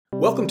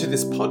Welcome to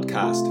this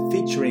podcast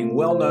featuring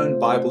well-known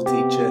Bible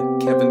teacher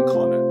Kevin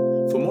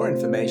Conner. For more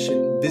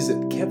information, visit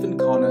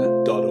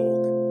kevinconner.org.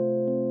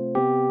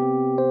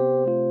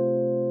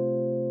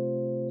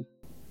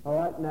 All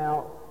right,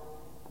 now,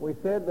 we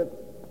said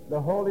that the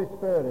Holy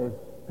Spirit has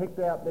picked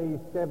out these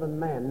 7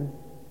 men,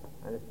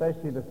 and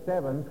especially the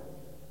 7th,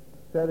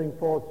 setting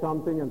forth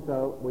something, and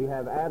so we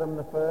have Adam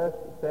the first,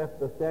 Seth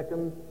the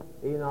second,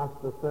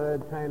 Enoch the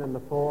third, Canaan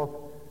the fourth,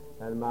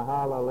 and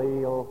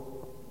Mahalaleel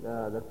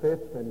the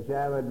fifth, and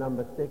Jared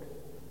number 6,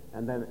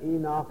 and then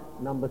Enoch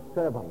number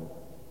 7.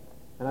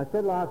 And I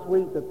said last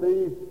week that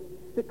these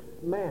 6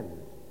 men,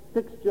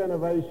 6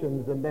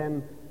 generations, and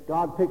then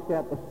God picks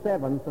out the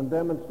 7th and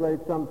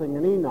demonstrates something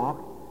in Enoch,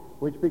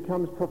 which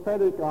becomes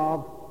prophetic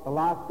of the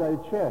last day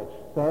church.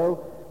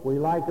 So we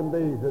liken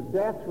these, that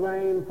death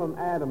reigned from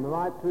Adam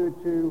right through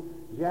to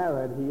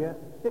Jared here,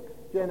 6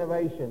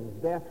 generations,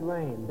 death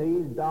reigned.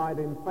 These died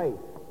in faith.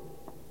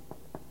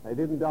 They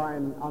didn't die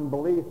in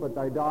unbelief, but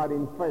they died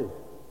in faith.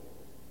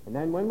 And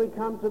then when we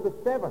come to the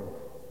 7th,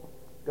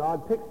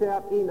 God picks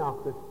out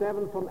Enoch, the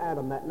 7th from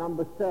Adam, that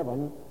number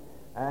 7,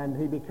 and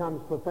he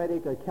becomes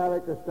prophetic, a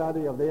character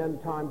study of the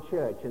end-time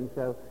church. And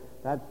so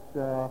that's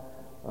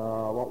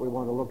what we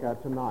want to look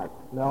at tonight.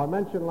 Now, I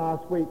mentioned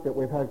last week that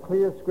we've had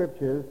clear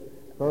scriptures,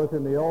 both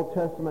in the Old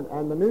Testament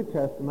and the New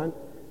Testament,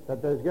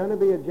 that there's going to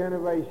be a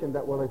generation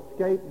that will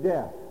escape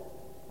death.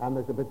 And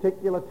there's a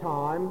particular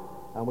time,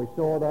 and we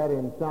saw that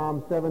in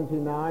Psalm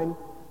 79,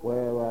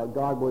 where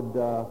God would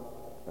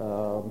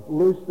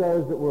loose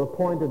those that were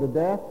appointed to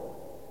death,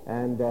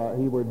 and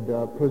he would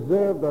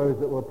preserve those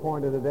that were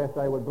appointed to death.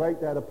 They would break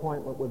that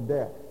appointment with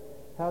death.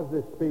 How's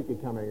this speaker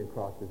coming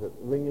across? Is it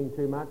ringing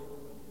too much?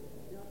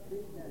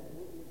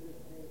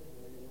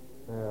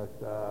 Yes,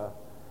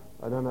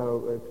 I don't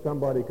know if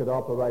somebody could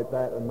operate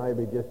that and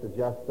maybe just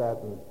adjust that.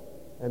 And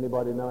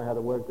anybody know how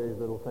to work these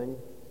little things?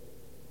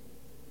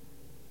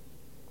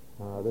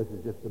 This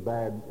is just a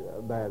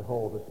bad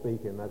hole to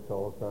speak in, that's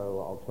all, so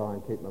I'll try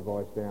and keep my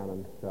voice down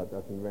and so it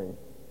doesn't ring.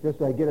 Just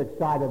they get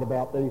excited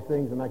about these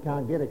things and they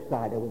can't get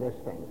excited with this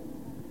thing.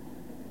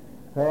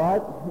 All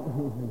right?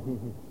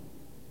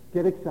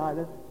 Get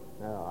excited?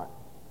 All right.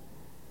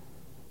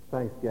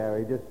 Thanks,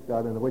 Gary. Just,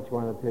 I don't know which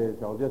one it is.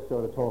 I'll just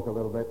sort of talk a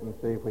little bit and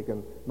see if we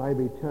can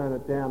maybe turn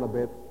it down a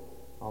bit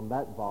on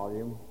that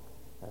volume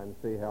and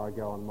see how I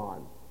go on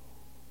mine.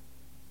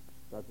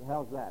 But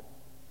how's that?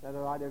 Is that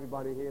all right?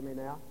 Everybody hear me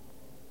now?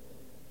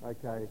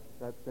 Okay,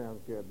 that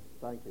sounds good.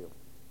 Thank you.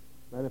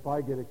 And if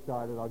I get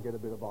excited, I'll get a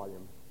bit of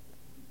volume.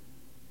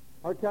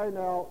 Okay,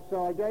 now,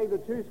 so I gave the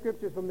 2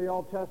 scriptures from the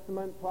Old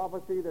Testament,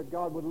 prophecy that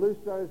God would loose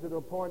those that are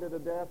appointed to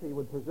death. He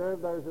would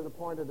preserve those that are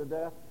appointed to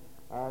death.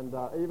 And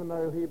even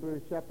though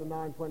Hebrews chapter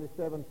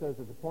 9:27 says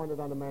it's appointed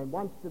unto man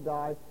once to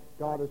die,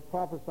 God has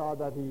prophesied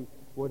that he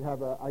would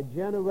have a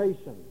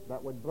generation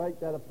that would break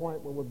that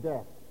appointment with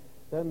death.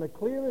 Then the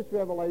clearest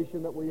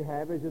revelation that we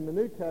have is in the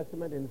New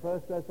Testament in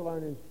 1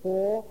 Thessalonians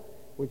 4,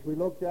 which we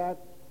looked at,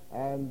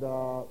 and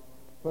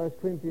 1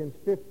 Corinthians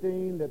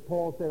 15, that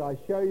Paul said, I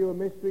show you a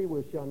mystery,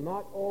 we shall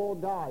not all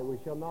die, we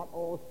shall not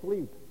all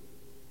sleep.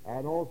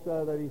 And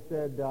also that he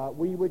said,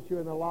 we which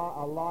are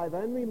alive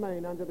and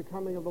remain unto the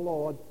coming of the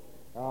Lord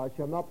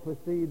shall not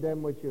precede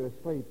them which are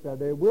asleep. So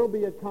there will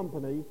be a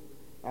company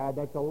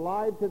that's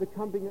alive to the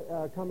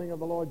coming of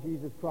the Lord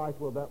Jesus Christ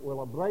that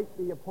will break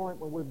the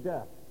appointment with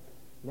death.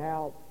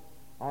 Now,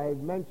 I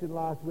mentioned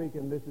last week,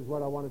 and this is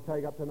what I want to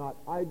take up tonight,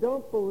 I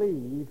don't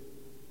believe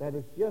that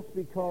it's just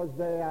because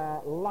they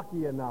are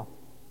lucky enough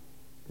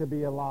to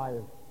be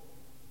alive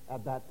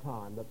at that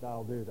time that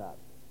they'll do that.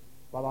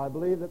 But I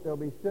believe that there'll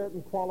be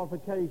certain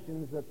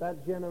qualifications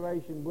that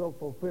generation will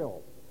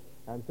fulfill.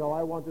 And so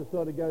I want to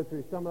sort of go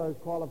through some of those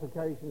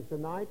qualifications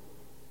tonight,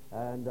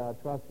 and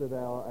trust that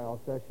our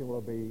session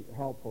will be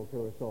helpful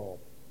to us all.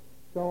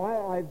 So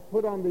I've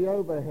put on the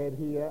overhead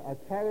here a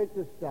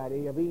character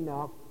study of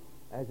Enoch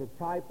as a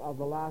type of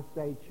the last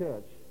day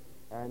church,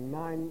 and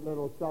 9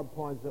 little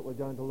sub-points that we're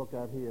going to look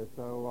at here.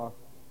 So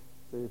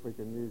see if we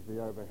can use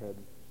the overhead.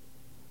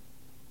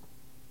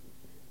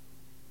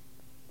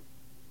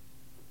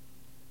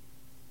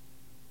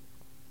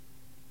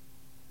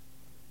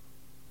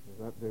 Does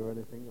that do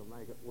anything to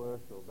make it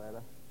worse or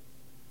better?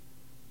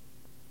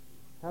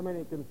 How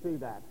many can see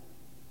that?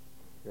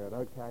 Good,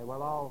 okay.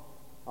 Well,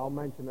 I'll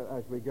mention it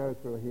as we go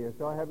through here.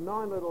 So I have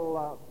 9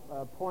 little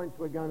points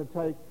we're going to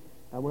take,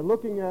 and we're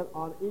looking at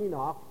on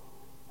Enoch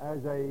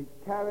as a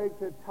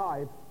character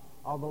type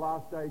of the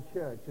last day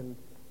church. And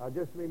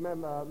just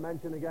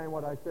mention again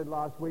what I said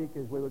last week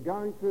as we were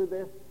going through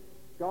this.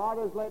 God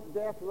has let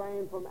death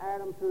reign from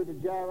Adam through to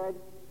Jared,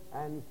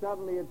 and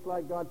suddenly it's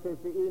like God says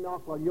to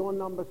Enoch, well, you're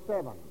number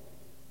 7.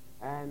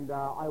 And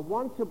I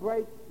want to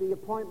break the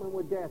appointment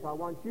with death. I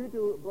want you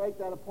to break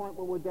that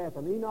appointment with death.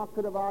 And Enoch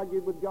could have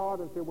argued with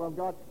God and said, well,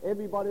 God,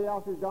 everybody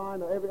else is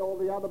dying, or all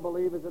the other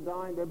believers are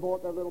dying. They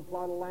bought their little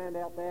plot of land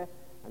out there,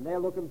 and they're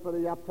looking for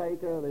the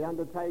uptaker, the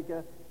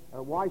undertaker.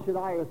 Why should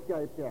I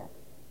escape death?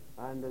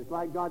 And it's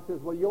like God says,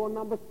 well, you're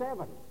number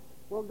 7.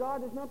 Well,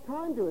 God, there's no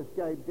time to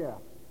escape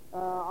death.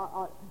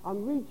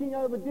 I'm reaching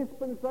over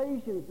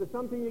dispensations to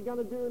something you're going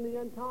to do in the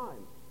end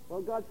time.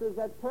 Well, God says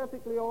that's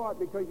perfectly all right,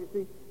 because you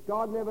see,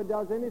 God never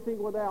does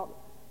anything without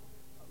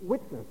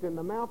witness. In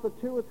the mouth of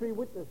 2 or 3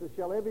 witnesses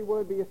shall every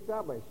word be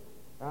established.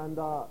 And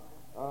I'm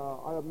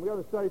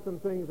going to say some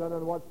things. I don't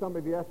know what some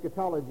of your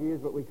eschatology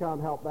is, but we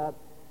can't help that.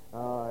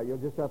 You'll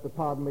just have to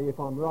pardon me if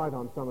I'm right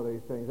on some of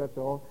these things, that's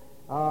all.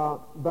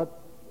 But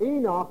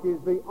Enoch is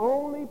the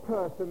only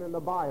person in the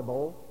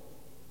Bible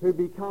who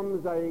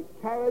becomes a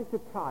character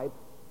type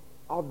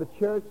of the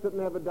church that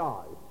never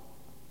dies.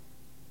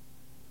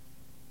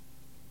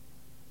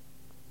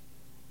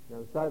 I'm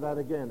going to say that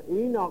again.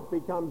 Enoch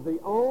becomes the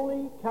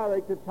only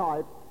character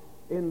type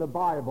in the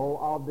Bible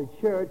of the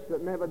church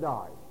that never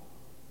dies.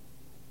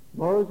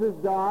 Moses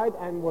died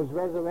and was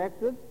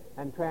resurrected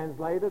and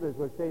translated, as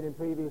we've seen in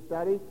previous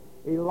studies.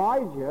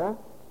 Elijah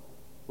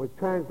was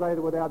translated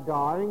without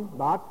dying,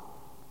 but,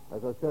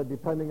 as I said,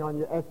 depending on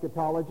your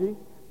eschatology,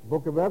 the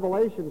book of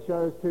Revelation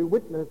shows 2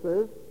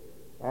 witnesses,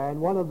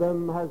 and one of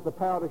them has the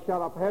power to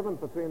shut up heaven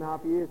for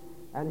 3.5 years,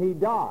 and he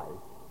dies.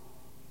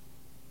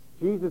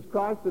 Jesus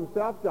Christ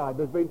himself died.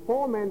 There's been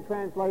 4 men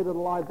translated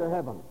alive to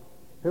heaven.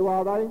 Who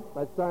are they?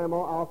 Let's say them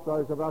all, ask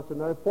those of us who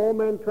know. 4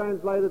 men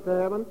translated to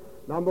heaven.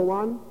 Number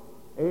 1,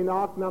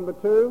 Enoch. Number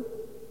 2,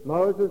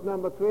 Moses.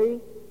 Number 3,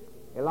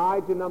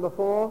 Elijah. Number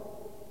 4,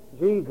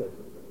 Jesus.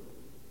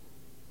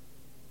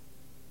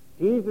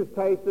 Jesus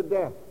tasted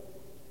death.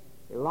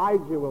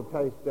 Elijah will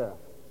taste death.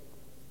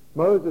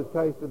 Moses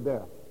tasted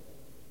death.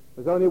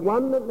 There's only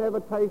one that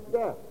never tastes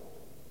death,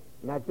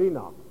 and that's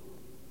Enoch.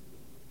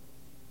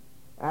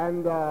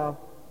 And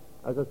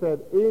as I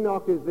said,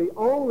 Enoch is the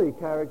only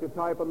character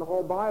type in the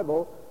whole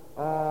Bible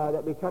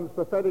that becomes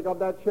prophetic of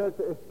that church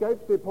that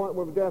escapes the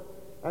appointment of death.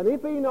 And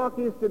if Enoch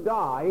is to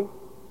die,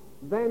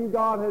 then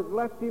God has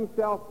left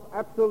himself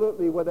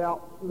absolutely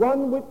without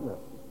one witness.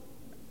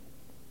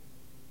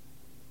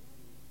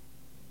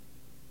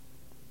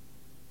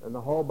 In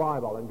the whole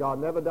Bible. And God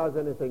never does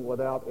anything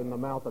without, in the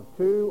mouth of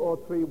 2 or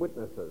 3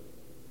 witnesses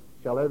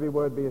shall every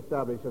word be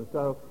established. And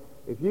so,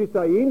 if you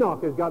say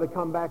Enoch has got to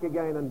come back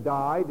again and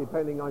die,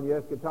 depending on your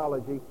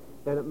eschatology,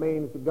 then it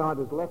means that God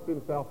has left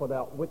himself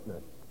without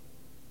witness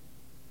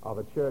of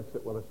a church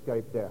that will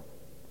escape death.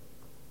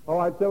 All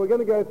right, so we're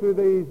going to go through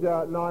these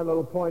 9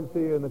 little points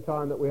here in the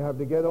time that we have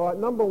together. All right,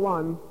 number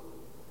 1,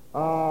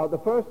 the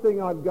first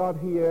thing I've got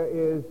here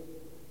is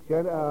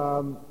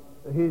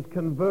his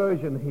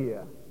conversion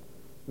here.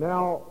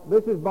 Now,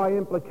 this is by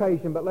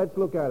implication, but let's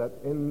look at it.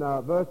 In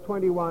verse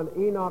 21,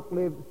 Enoch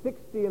lived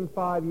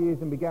 65 years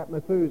and begat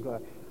Methuselah.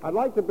 I'd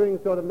like to bring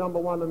sort of number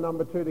 1 and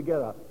number 2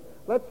 together.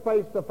 Let's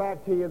face the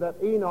fact here that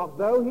Enoch,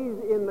 though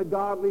he's in the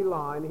godly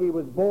line, he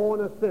was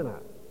born a sinner.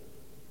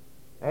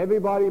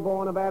 Everybody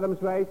born of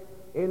Adam's race,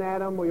 in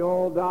Adam we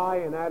all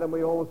die, in Adam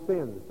we all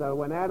sin. So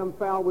when Adam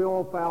fell, we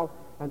all fell.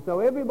 And so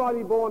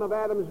everybody born of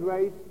Adam's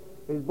race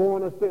is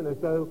born a sinner.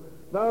 So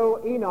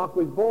though Enoch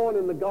was born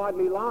in the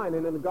godly line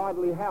and in the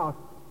godly house,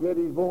 yet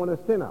he's born a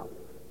sinner.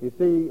 You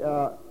see,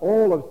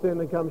 all of sin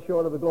and come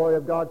short of the glory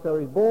of God, so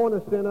he's born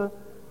a sinner,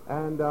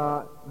 and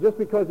just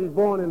because he's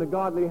born in a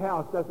godly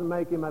house doesn't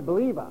make him a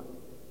believer.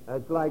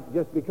 It's like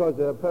just because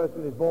a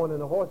person is born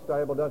in a horse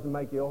stable doesn't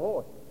make you a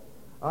horse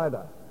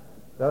either,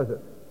 does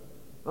it?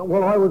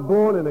 Well, I was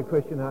born in a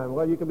Christian home.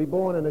 Well, you can be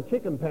born in a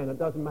chicken pen. It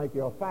doesn't make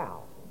you a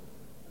fowl,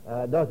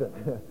 does it?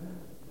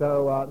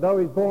 So, though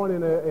he's born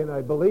in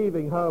a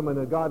believing home and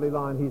a godly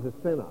line, he's a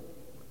sinner.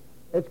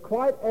 It's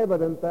quite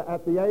evident that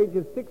at the age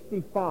of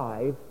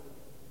 65,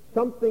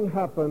 something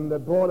happened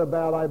that brought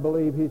about, I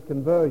believe, his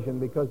conversion,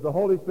 because the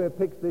Holy Spirit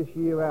picks this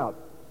year out.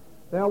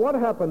 Now, what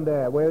happened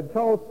there? We're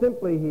told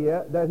simply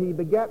here that he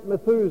begat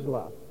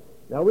Methuselah.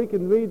 Now, we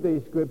can read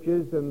these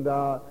scriptures and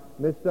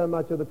miss so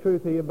much of the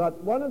truth here,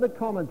 but one of the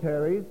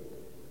commentaries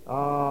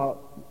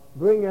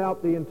bring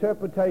out the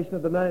interpretation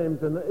of the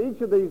names, and each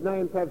of these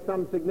names have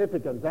some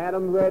significance.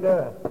 Adam, red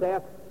earth.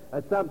 Seth,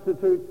 a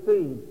substitute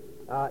seed.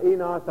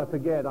 Enos, I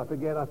forget.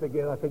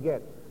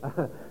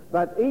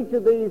 But each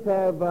of these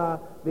have the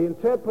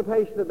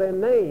interpretation of their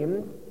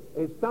name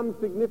is some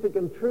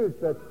significant truth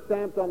that's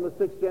stamped on the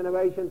 6th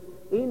generation.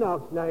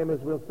 Enoch's name, as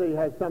we'll see,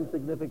 has some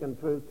significant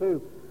truth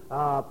too,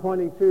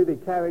 pointing to the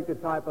character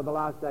type of the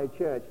last day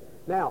church.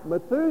 Now,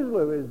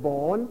 Methuselah is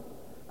born,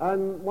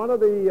 and one of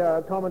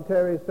the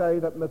commentaries say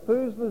that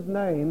Methuselah's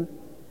name,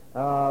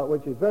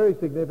 which is very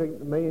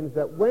significant, means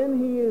that when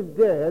he is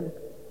dead,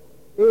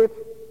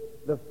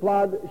 the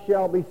flood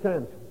shall be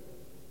sent.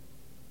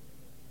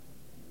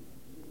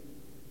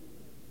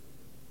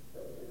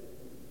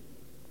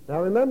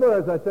 Now remember,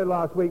 as I said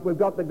last week, we've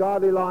got the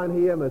godly line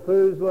here,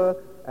 Methuselah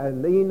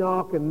and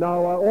Enoch and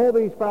Noah. All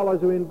these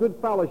fellows are in good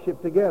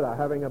fellowship together,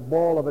 having a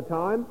ball of a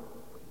time,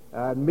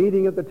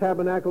 meeting at the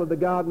tabernacle of the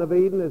Garden of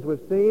Eden, as we've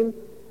seen.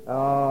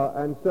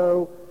 And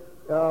so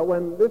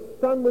when this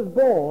son was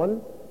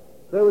born,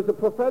 there was a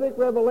prophetic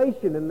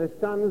revelation in this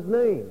son's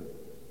name,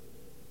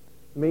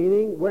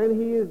 meaning when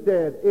he is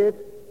dead,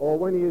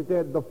 when he is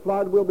dead, the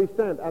flood will be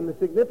sent. And the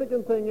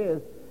significant thing is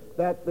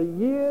that the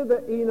year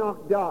that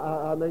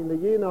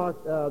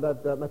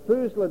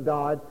Methuselah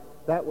died,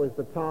 that was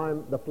the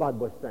time the flood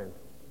was sent.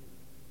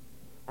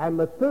 And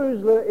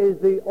Methuselah is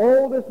the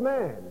oldest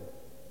man,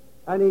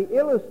 and he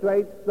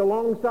illustrates the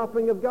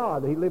long-suffering of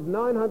God. He lived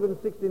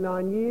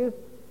 969 years,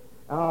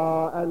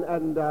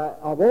 and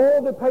of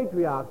all the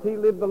patriarchs, he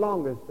lived the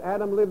longest.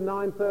 Adam lived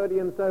 930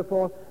 and so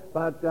forth,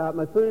 but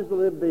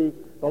Methuselah lived the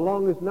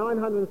longest,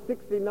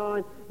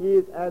 969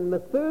 years, and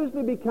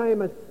Methuselah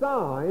became a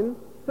son.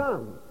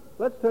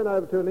 Let's turn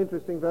over to an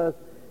interesting verse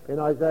in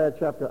Isaiah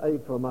chapter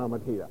 8 for a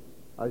moment here.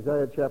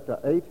 Isaiah chapter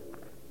 8.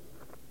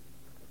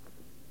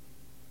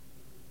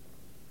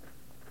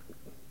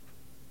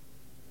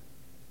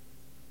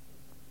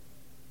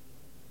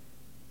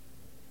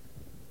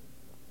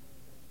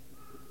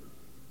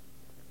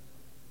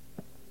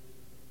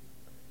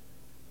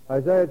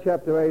 Isaiah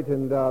chapter 8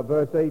 and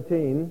verse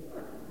 18,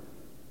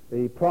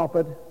 the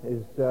prophet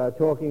is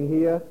talking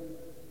here.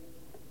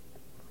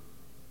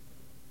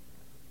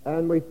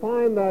 And we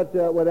find that,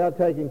 without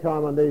taking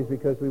time on these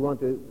because we want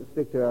to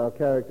stick to our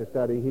character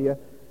study here,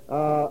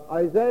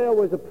 Isaiah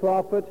was a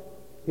prophet,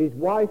 his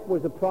wife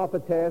was a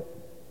prophetess,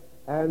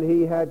 and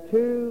he had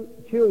two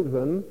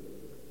children.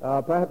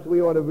 Perhaps we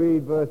ought to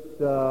read verse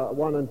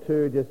 1 and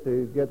 2 just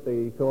to get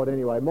the thought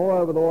anyway.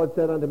 Moreover, the Lord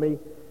said unto me,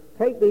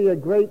 take thee a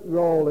great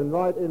roll and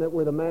write in it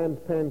with a man's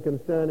pen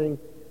concerning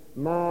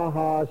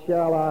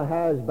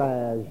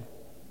Maher-shalal-hash-baz.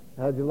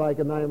 How'd you like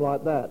a name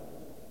like that?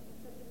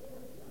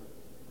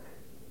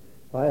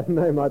 If I had a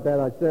name like that,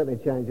 I'd certainly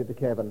change it to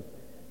Kevin.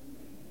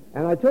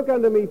 And I took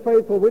unto me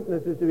faithful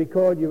witnesses to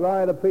record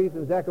Uriah the priest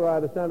and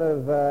Zechariah the son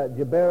of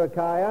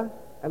Jeberechiah.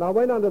 And I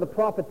went unto the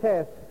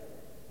prophetess,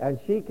 and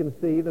she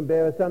conceived and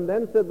bare a son.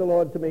 Then said the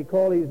Lord to me,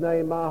 call his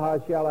name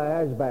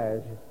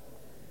Maher-shalal-hash-baz.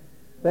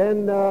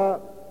 Then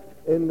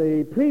in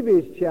the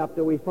previous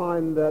chapter we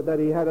find that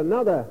he had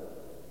another,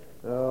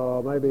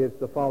 maybe it's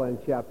the following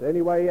chapter.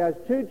 Anyway, he has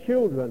two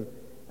children,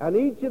 and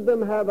each of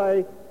them have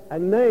a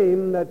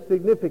name that's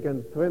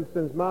significant. For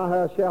instance,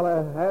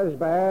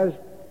 Maher-shalal-hash-baz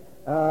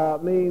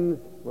means,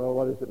 well,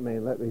 what does it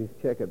mean? Let me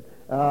check it.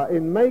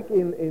 In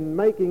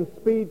making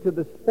speed to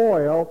the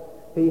spoil,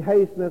 he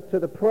hasteneth to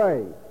the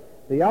prey.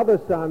 The other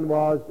son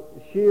was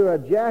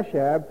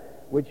Shear-jashab,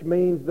 which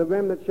means the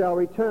remnant shall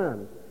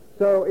return.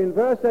 So in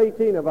verse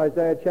 18 of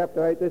Isaiah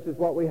chapter 8, this is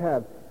what we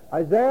have.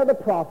 Isaiah the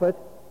prophet,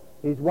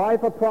 his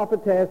wife a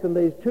prophetess, and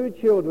these two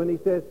children, he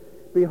says,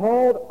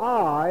 behold,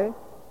 I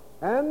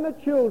and the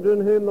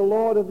children whom the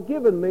Lord hath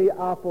given me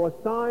are for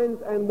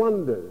signs and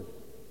wonders.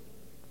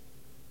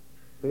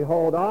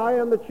 Behold, I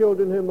and the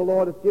children whom the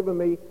Lord hath given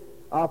me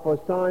are for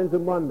signs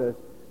and wonders.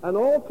 And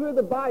all through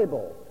the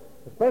Bible,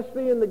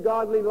 especially in the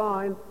godly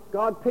line,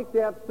 God picked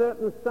out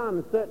certain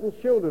sons, certain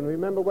children.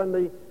 Remember when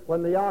the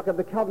Ark of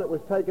the Covenant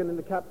was taken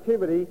into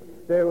captivity,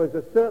 there was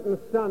a certain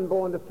son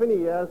born to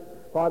Phinehas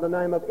by the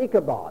name of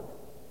Ichabod.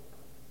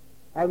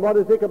 And what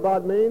does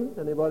Ichabod mean?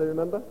 Anybody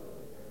remember?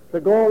 The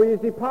glory is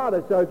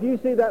departed. So if you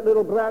see that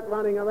little brat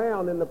running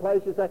around in the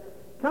place, you say,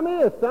 come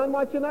here, son,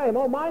 what's your name?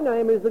 Oh, my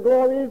name is the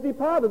glory is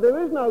departed. There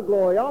is no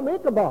glory. I'm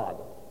Ichabod.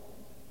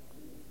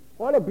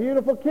 What a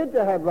beautiful kid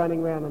to have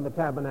running around in the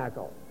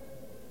tabernacle.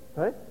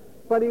 Right?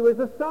 But he was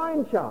a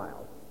sign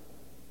child.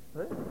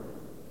 Right?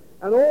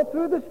 And all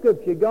through the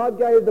Scripture, God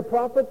gave the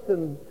prophets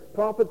and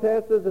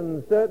prophetesses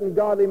and certain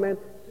godly men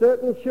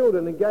certain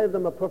children and gave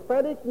them a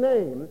prophetic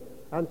name,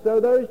 and so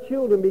those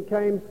children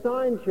became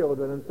sign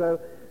children. And so,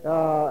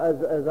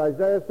 as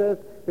Isaiah says,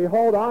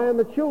 behold, I am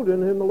the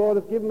children whom the Lord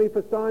hath given me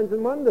for signs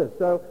and wonders.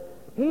 So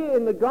here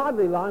in the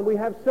godly line, we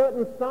have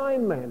certain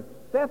sign men.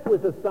 Seth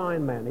was a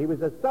sign man. He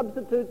was a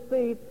substitute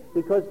seed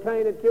because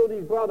Cain had killed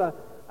his brother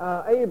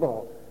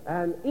Abel.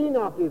 And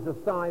Enoch is a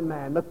sign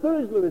man.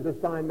 Methuselah is a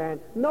sign man.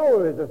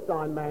 Noah is a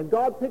sign man.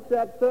 God picks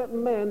out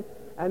certain men,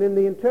 and in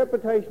the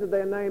interpretation of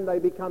their name, they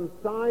become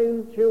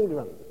sign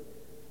children,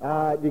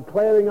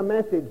 declaring a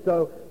message.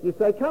 So you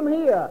say, come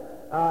here,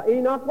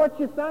 Enoch, what's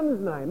your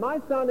son's name? My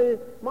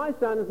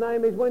son's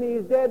name is, when he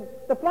is dead,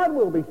 the flood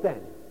will be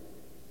sent.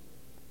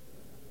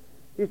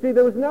 You see,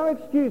 there was no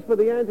excuse for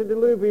the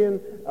antediluvian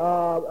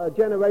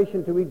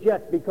generation to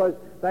reject, because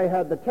they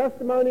had the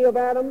testimony of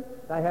Adam,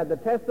 they had the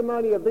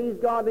testimony of these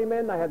godly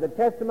men, they had the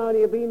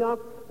testimony of Enoch,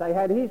 they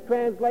had his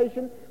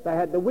translation, they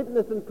had the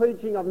witness and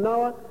preaching of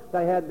Noah,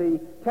 they had the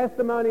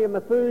testimony of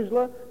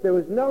Methuselah. There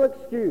was no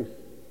excuse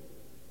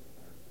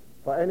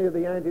for any of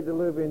the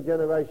antediluvian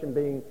generation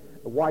being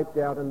wiped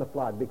out in the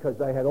flood, because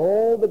they had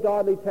all the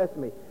godly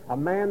testimony. A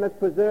man that's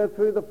preserved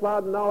through the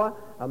flood, Noah,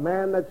 a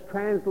man that's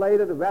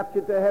translated,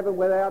 raptured to heaven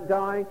without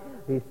dying,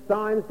 his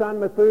sign son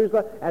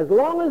Methuselah. As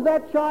long as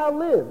that child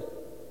lives,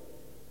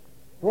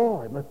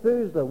 boy,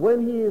 Methuselah,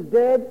 when he is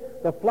dead,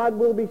 the flood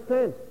will be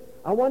sent.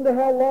 I wonder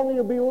how long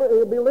he'll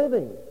be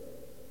living.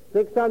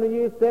 600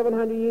 years,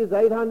 700 years,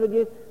 800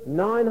 years,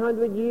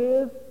 900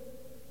 years,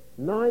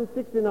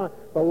 969,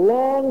 the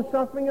long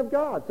suffering of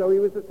God. So he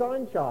was a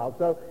sign child.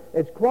 So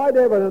it's quite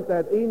evident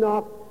that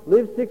Enoch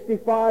lived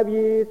 65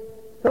 years.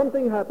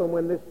 Something happened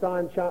when this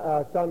son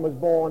was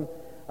born,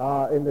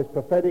 in this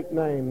prophetic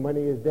name. When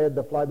he is dead,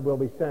 the flood will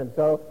be sent.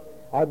 So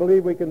I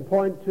believe we can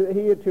point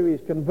here to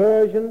his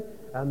conversion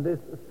and this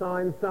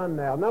assigned son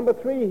now. Number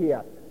 3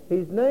 here,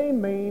 his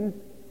name means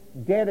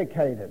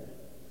dedicated.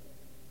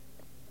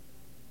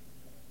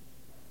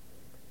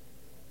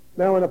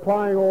 Now, in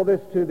applying all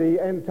this to the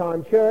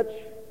end-time church,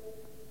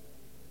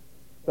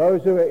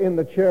 those who are in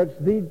the church,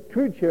 the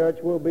true church,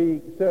 will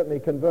be certainly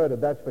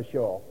converted, that's for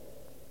sure.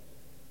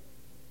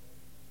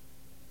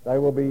 They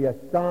will be a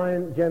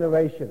sign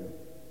generation,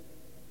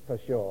 for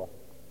sure.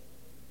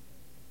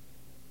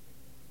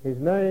 His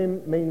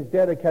name means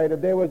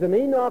dedicated. There was an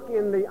Enoch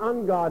in the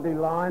ungodly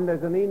line.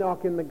 There's an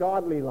Enoch in the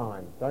godly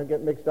line. Don't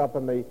get mixed up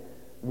in the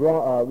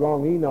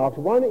wrong Enochs.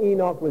 One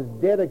Enoch was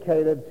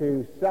dedicated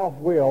to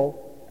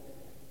self-will.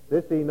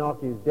 This Enoch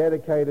is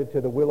dedicated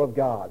to the will of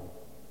God.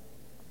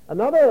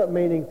 Another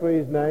meaning for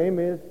his name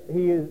is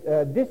he is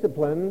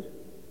disciplined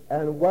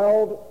and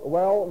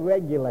well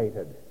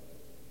regulated.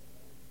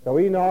 So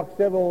Enoch,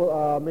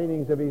 several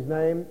meanings of his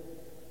name: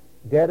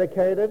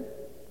 dedicated,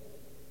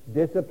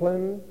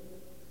 disciplined,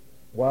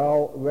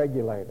 well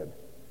regulated.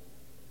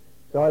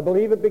 So I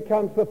believe it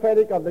becomes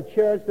prophetic of the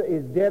church that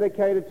is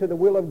dedicated to the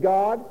will of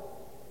God,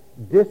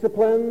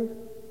 disciplined,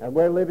 and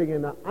we're living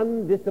in an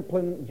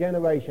undisciplined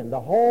generation.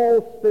 The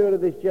whole spirit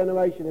of this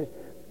generation is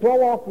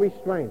throw off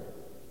restraint.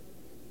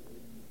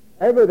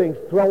 Everything's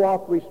throw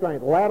off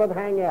restraint. Let it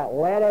hang out.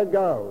 Let it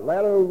go.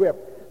 Let it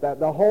rip. That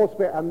the whole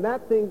spirit, and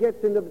that thing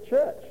gets into the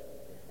church.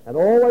 And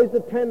always the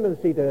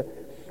tendency to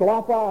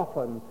slough off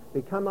and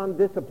become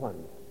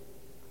undisciplined.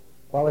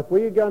 Well, if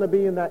we're going to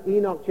be in that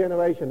Enoch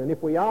generation, and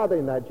if we are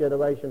in that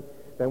generation,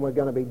 then we're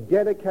going to be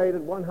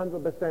dedicated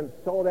 100%,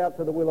 sold out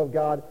to the will of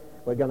God.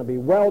 We're going to be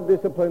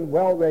well-disciplined,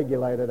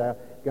 well-regulated.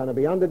 Going to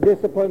be under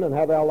discipline and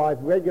have our life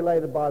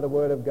regulated by the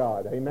Word of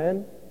God.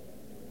 Amen?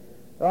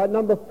 All right,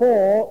 number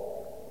 4,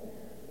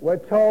 we're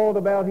told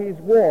about his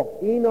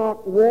walk.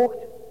 Enoch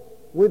walked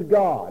with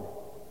God.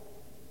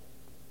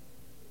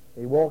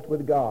 He walked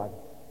with God.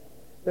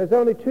 There's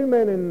only 2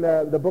 men in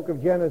the book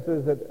of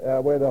Genesis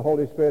where the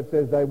Holy Spirit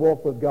says they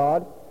walked with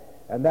God,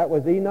 and that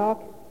was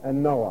Enoch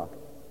and Noah.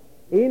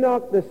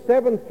 Enoch, the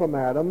 7th from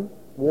Adam,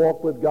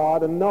 walked with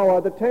God, and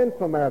Noah, the 10th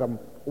from Adam,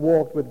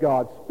 walked with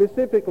God.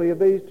 Specifically of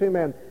these 2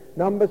 men,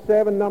 number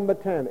 7, number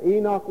 10.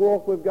 Enoch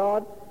walked with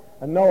God,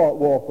 and Noah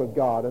walked with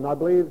God. And I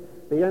believe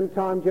the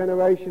end-time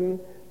generation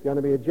is going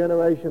to be a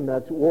generation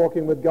that's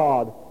walking with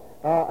God.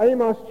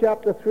 Amos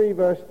chapter 3,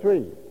 verse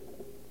 3.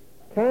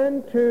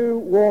 Can 2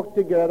 walk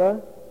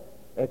together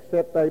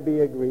except they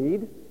be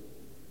agreed?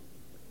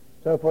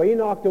 So for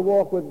Enoch to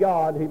walk with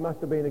God, he must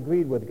have been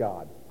agreed with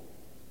God.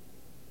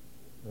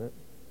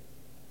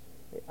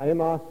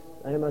 Amos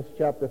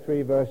chapter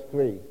 3, verse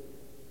 3.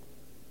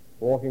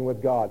 Walking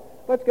with God.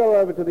 Let's go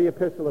over to the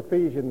epistle of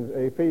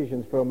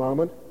Ephesians for a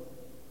moment.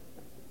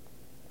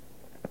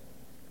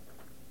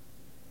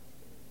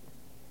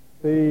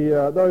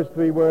 Those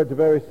 3 words are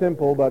very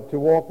simple, but to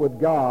walk with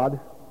God,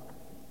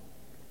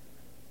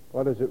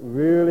 what does it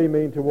really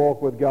mean to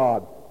walk with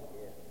God?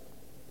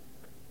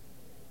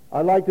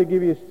 I'd like to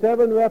give you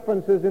 7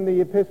 references in the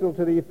epistle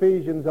to the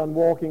Ephesians on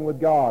walking with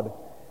God,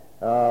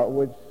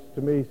 which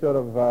to me sort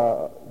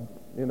of,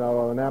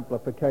 an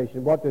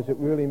amplification. What does it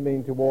really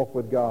mean to walk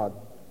with God?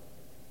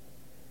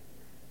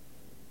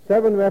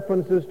 7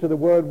 references to the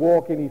word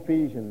walk in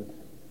Ephesians.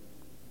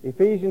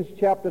 Ephesians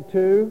chapter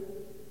 2,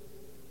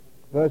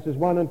 verses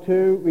 1 and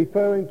 2,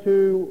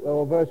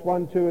 verse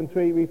 1, 2, and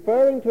 3,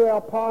 referring to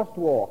our past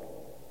walk.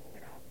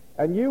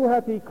 And you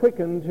hath he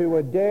quickened who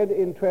were dead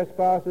in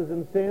trespasses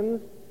and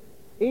sins.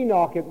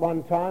 Enoch at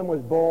one time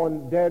was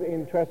born dead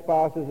in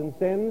trespasses and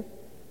sins,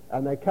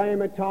 and there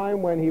came a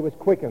time when he was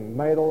quickened,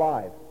 made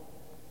alive.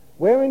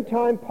 Where in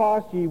time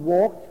past ye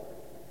walked,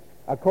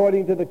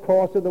 according to the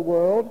course of the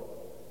world,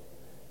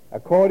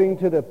 according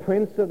to the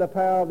prince of the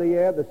power of the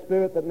air, the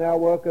spirit that now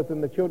worketh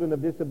in the children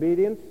of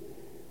disobedience,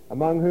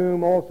 among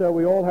whom also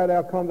we all had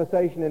our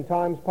conversation in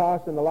times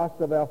past in the lusts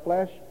of our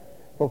flesh,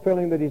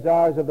 fulfilling the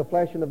desires of the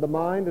flesh and of the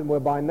mind, and were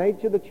by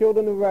nature the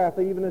children of wrath,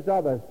 even as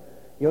others.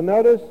 You'll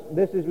notice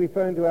this is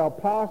referring to our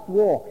past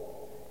walk,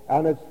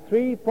 and it's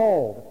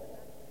threefold.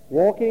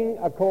 Walking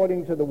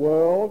according to the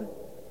world,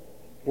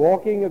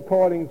 walking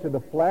according to the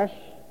flesh,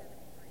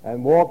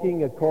 and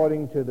walking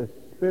according to the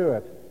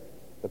spirit,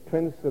 the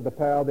prince of the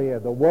power of the air.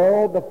 The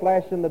world, the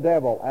flesh, and the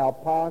devil, our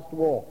past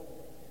walk.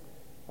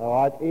 All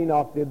right,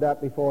 Enoch did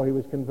that before he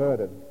was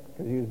converted,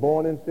 because he was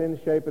born in sin,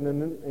 shapen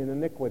in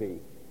iniquity.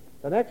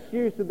 The next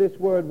use of this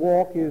word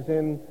walk is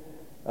in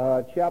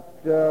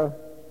chapter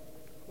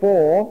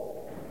 4.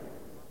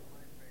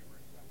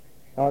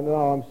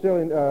 I'm still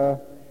in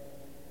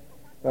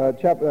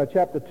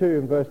chapter 2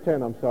 and verse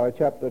 10,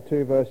 chapter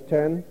 2, verse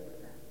 10.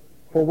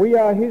 For we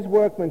are his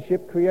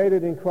workmanship,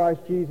 created in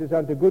Christ Jesus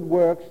unto good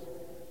works,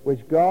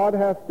 which God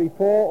hath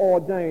before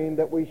ordained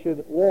that we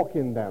should walk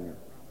in them.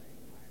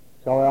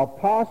 So our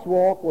past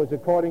walk was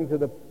according to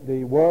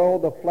the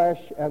world, the flesh,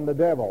 and the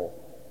devil.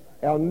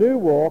 Our new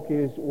walk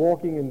is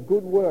walking in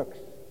good works,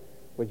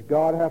 which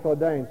God hath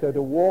ordained. So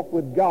to walk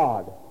with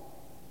God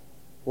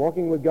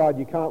Walking with God,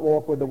 you can't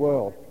walk with the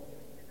world.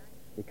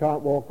 You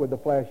can't walk with the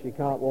flesh. You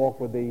can't walk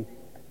with the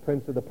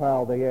prince of the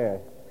power of the air.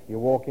 You're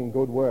walking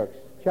good works.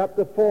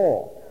 Chapter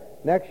 4,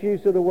 next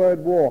use of the word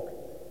walk.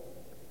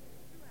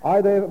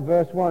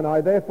 Verse 1,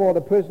 I therefore,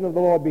 the prisoner of the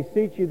Lord,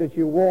 beseech you that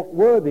you walk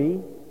worthy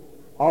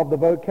of the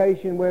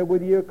vocation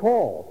wherewith you are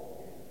called.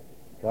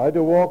 So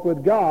to walk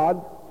with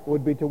God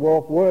would be to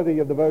walk worthy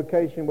of the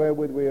vocation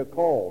wherewith we are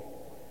called.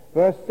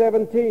 Verse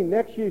 17,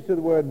 next use of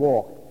the word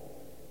walk.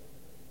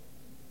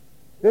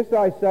 This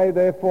I say,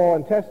 therefore,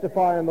 and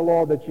testify in the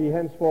Lord, that ye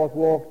henceforth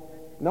walk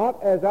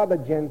not as other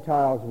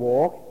Gentiles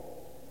walk.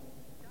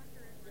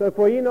 So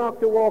for Enoch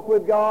to walk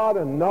with God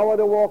and Noah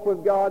to walk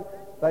with God,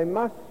 they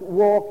must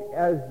walk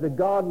as the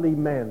godly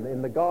men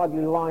in the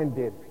godly line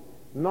did,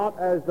 not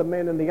as the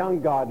men in the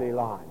ungodly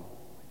line.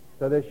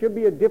 So there should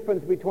be a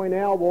difference between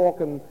our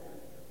walk and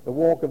the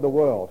walk of the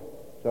world.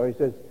 So he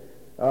says,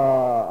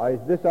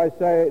 this I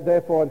say,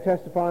 therefore, and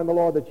testify in the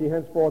Lord, that ye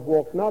henceforth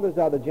walk not as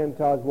other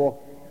Gentiles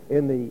walk,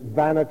 in the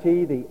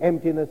vanity, the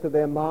emptiness of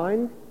their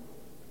mind,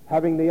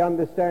 having the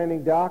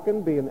understanding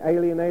darkened, being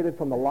alienated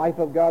from the life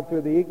of God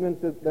through the ignorance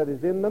that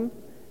is in them,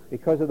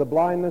 because of the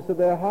blindness of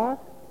their heart,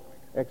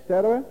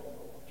 etc.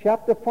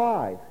 Chapter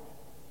 5,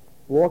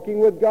 walking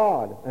with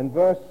God, and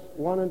verse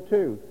 1 and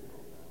 2.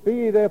 Be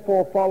ye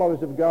therefore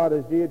followers of God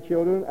as dear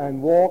children,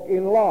 and walk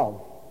in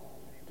love.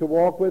 To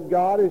walk with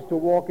God is to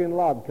walk in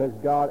love, because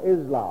God is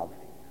love.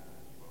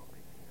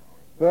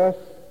 Verse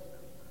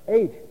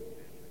 8.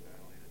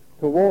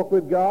 To walk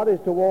with God is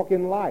to walk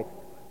in light.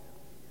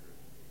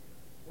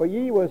 For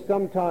ye were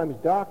sometimes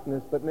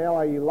darkness, but now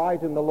are ye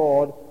light in the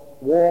Lord.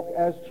 Walk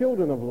as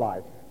children of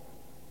light.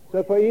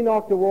 So for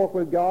Enoch to walk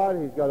with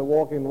God, he's got to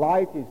walk in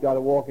light, he's got to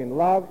walk in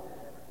love.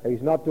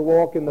 He's not to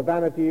walk in the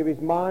vanity of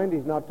his mind.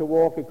 He's not to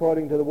walk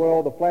according to the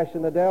world, the flesh,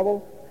 and the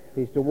devil.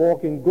 He's to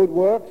walk in good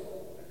works.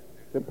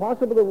 It's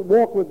impossible to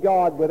walk with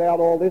God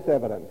without all this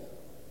evidence.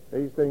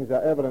 These things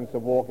are evidence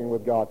of walking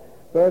with God.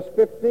 Verse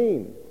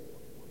 15.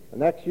 The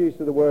next use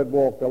of the word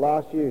walk, the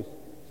last use.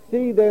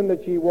 See then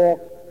that ye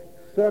walk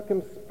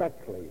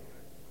circumspectly,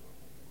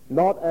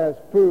 not as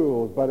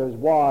fools, but as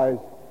wise,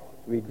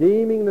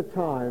 redeeming the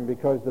time,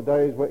 because the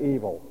days were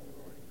evil.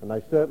 And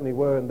they certainly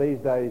were in these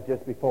days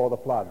just before the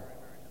flood,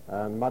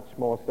 and much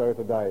more so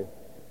today.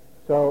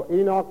 So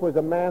Enoch was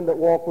a man that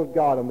walked with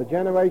God, and the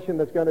generation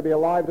that's going to be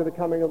alive to the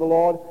coming of the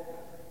Lord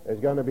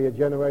is going to be a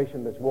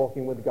generation that's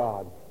walking with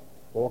God,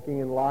 walking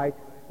in light,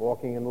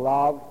 walking in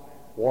love,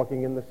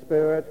 walking in the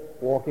Spirit,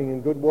 walking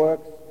in good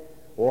works,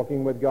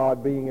 walking with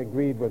God, being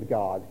agreed with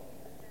God.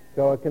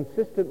 So a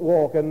consistent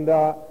walk. And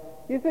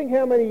you think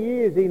how many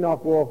years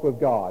Enoch walked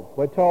with God?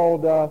 We're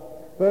told,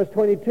 verse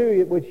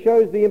 22, which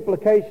shows the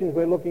implications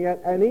we're looking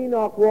at, and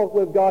Enoch walked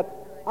with God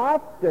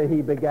after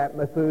he begat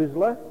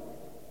Methuselah.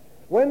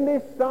 When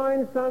this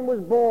sign son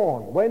was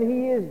born, when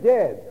he is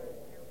dead,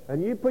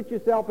 and you put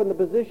yourself in the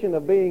position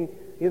of being,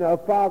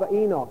 Father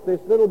Enoch,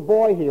 this little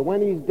boy here, when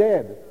he's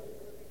dead,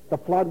 the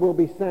flood will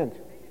be sent.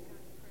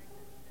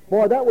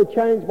 Boy, that would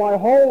change my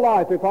whole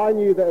life if I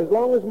knew that as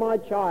long as my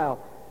child,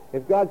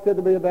 if God said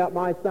to me about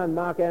my son,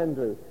 Mark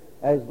Andrew,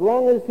 as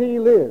long as he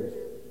lives,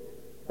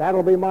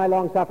 that'll be my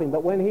long suffering.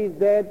 But when he's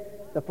dead,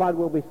 the flood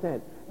will be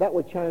sent. That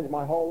would change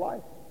my whole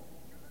life.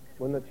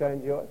 Wouldn't it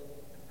change yours?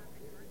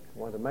 I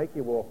want to make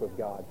you walk with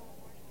God.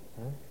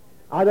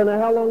 I don't know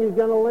how long he's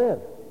going to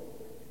live.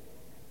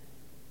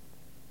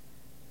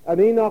 And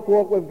Enoch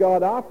walked with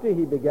God after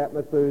he begat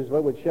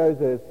Methuselah, which shows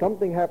there's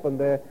something happened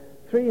there.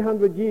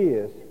 300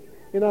 years.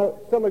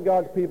 Some of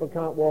God's people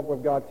can't walk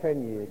with God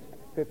 10 years,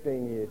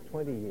 15 years,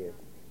 20 years.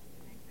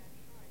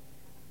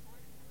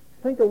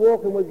 Think of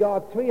walking with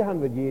God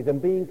 300 years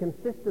and being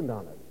consistent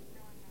on it.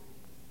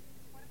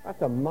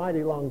 That's a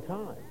mighty long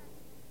time.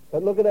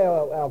 But look at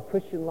our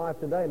Christian life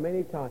today.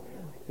 Many times,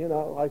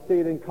 I see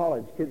it in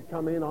college. Kids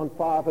come in on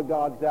fire for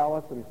God,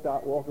 zealous, and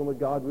start walking with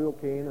God real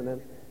keen, and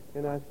then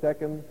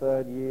second,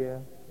 third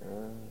year,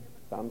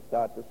 some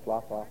start to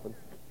slough off, and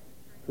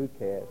who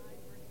cares?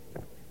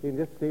 You can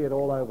just see it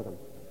all over them.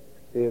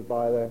 See it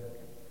by their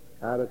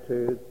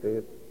attitude, see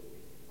it.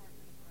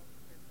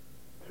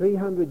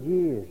 300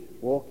 years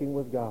walking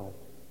with God.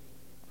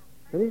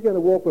 And he's going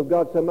to walk with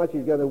God so much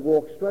he's going to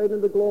walk straight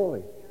into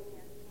glory.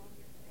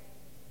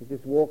 He's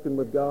just walking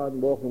with God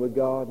and walking with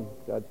God, and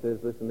God says,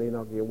 listen,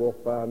 Enoch, you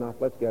walk far enough,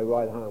 let's go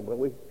right home, will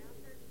we?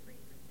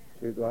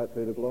 Shoot right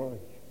through to glory.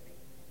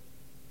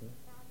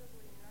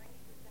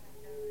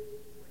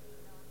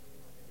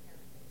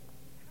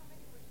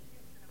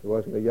 He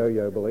wasn't a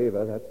yo-yo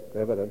believer, that's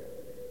evident.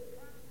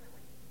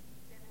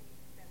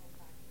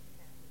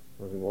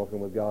 Wasn't walking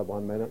with God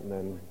 1 minute and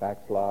then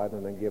backslide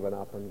and then giving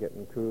up and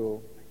getting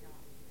cool.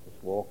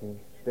 Just walking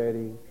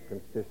steady,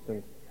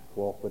 consistent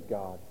walk with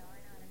God.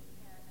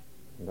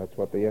 And that's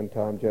what the end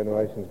time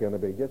generation is going to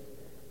be. Just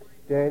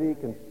steady,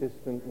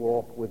 consistent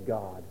walk with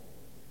God.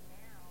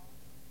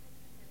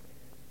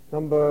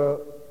 Number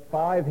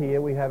 5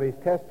 here, we have his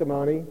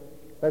testimony.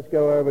 Let's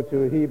go over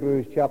to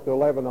Hebrews chapter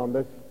 11 on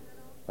this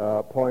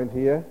point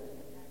here.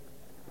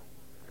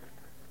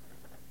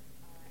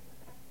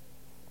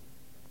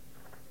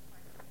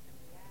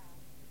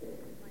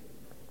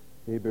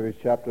 Hebrews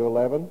chapter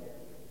 11.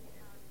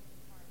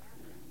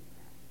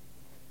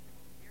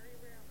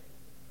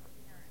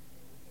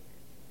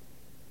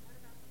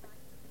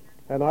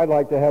 And I'd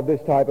like to have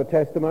this type of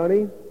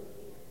testimony.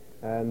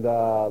 And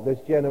this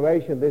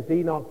generation, this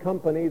Enoch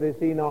company,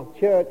 this Enoch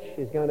church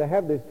is going to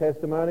have this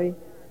testimony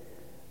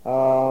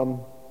not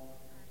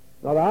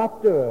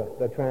after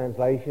the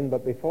translation,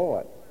 but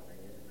before it.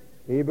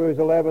 Hebrews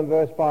 11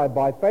 verse 5,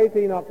 by faith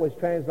Enoch was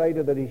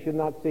translated that he should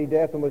not see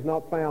death, and was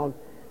not found,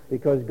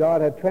 because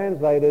God had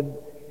translated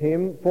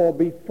him. For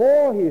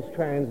before his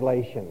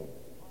translation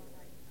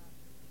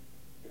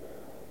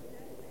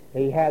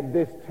he had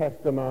this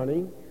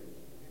testimony,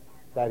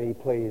 that he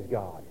pleased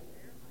God.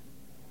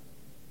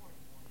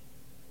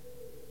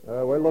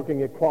 We're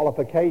looking at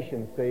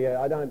qualifications. See,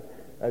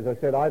 as I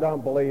said, I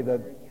don't believe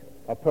that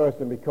a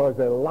person, because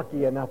they're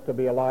lucky enough to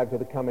be alive to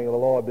the coming of the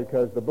Lord,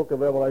 because the book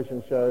of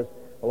Revelation shows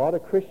a lot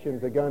of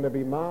Christians are going to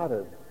be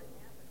martyred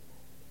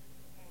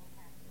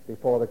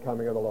before the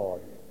coming of the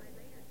Lord.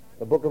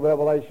 The book of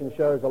Revelation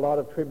shows a lot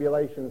of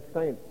tribulation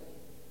saints,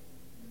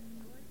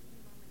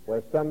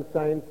 where some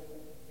saints,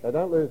 they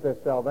don't lose their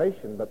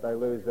salvation, but they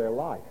lose their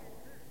life.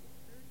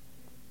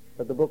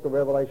 But the book of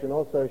Revelation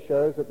also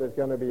shows that there's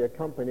going to be a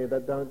company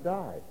that don't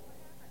die.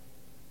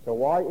 So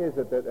why is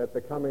it that at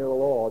the coming of the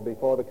Lord,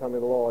 before the coming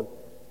of the Lord,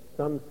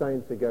 some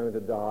saints are going to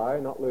die,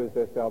 not lose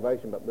their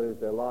salvation, but lose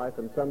their life,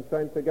 and some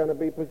saints are going to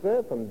be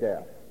preserved from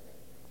death?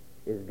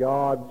 Is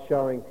God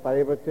showing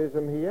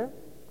favoritism here?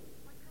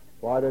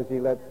 Why does he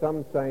let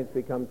some saints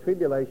become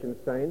tribulation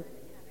saints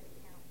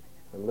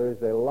and lose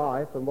their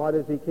life, and why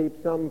does he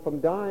keep some from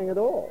dying at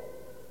all?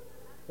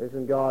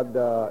 Isn't God,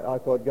 I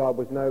thought God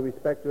was no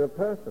respecter of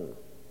persons.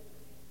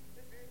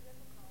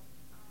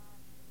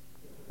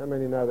 How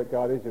many know that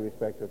God is a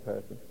respecter of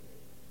persons?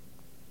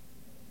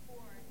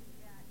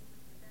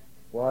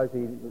 Why is he,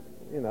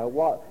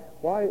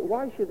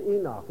 why should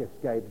Enoch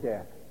escape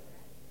death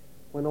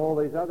when all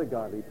these other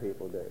godly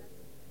people do?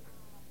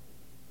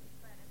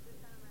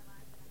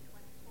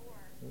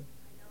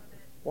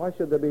 Why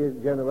should there be a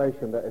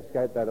generation that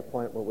escape that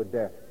appointment with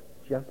death?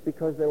 Just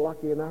because they're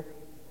lucky enough?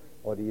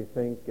 Or do you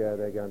think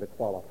they're going to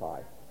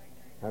qualify?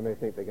 How many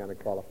think they're going to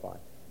qualify?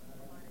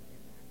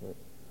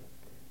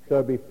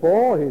 So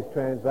before his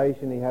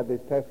translation, he had this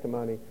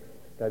testimony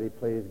that he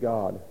pleased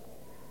God.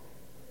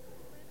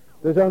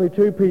 There's only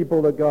two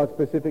people that God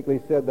specifically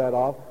said that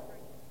of.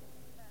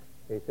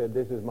 He said,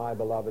 this is my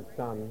beloved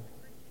Son,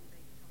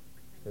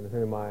 in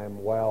whom I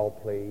am well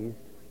pleased.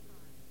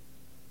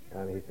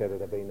 And he said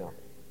it of Enoch.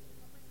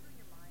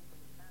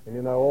 And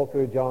you know, all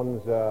through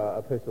John's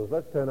epistles,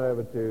 let's turn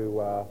over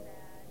to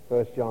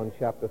 1 John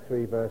chapter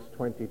 3, verse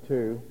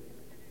 22.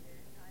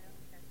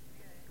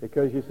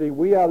 Because you see,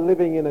 we are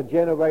living in a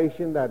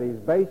generation that is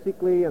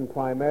basically and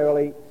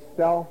primarily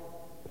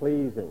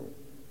self-pleasing.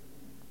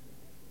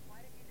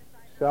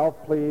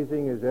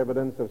 Self-pleasing is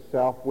evidence of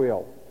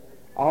self-will.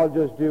 I'll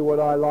just do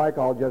what I like.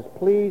 I'll just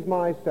please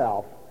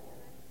myself.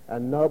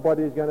 And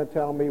nobody's going to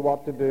tell me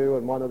what to do.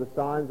 And one of the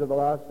signs of the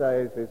last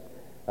days is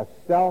a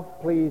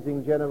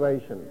self-pleasing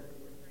generation.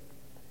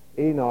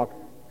 Enoch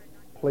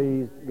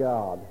pleased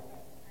God.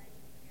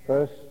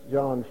 1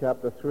 John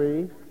chapter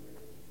 3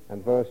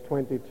 and verse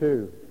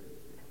 22.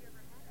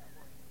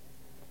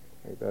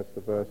 I think that's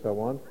the verse I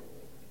want.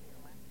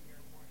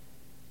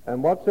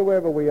 And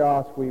whatsoever we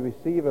ask, we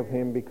receive of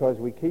him, because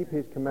we keep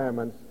his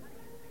commandments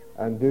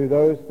and do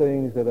those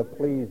things that are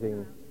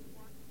pleasing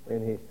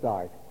in his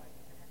sight.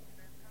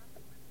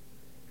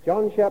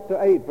 John chapter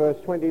 8, verse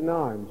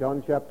 29.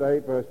 John chapter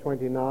 8, verse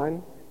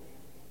 29.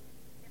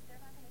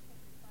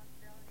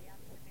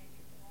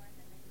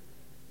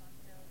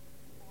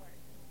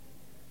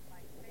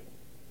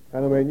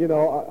 And I mean, you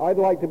know, I'd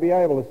like to be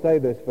able to say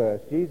this verse.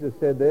 Jesus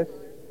said this,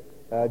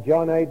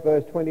 John 8,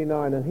 verse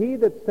 29, and he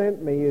that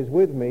sent me is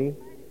with me.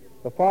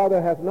 The Father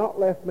hath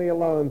not left me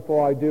alone,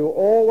 for I do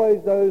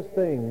always those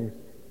things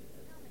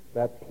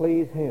that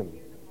please him.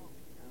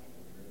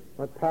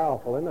 That's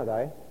powerful, isn't it,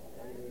 eh?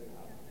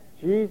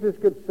 Jesus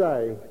could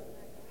say,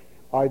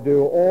 I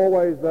do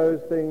always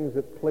those things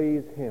that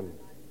please him.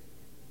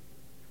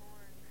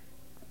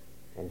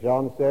 And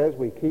John says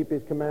we keep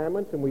his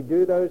commandments and we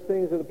do those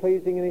things that are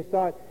pleasing in his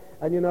sight.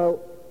 And you know,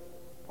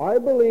 I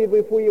believe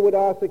if we would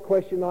ask a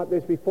question like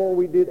this before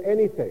we did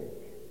anything,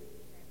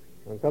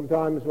 and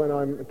sometimes when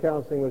I'm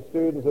counseling with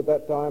students at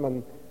that time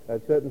and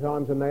at certain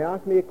times, and they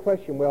ask me a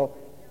question, well,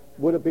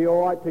 would it be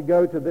all right to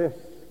go to this?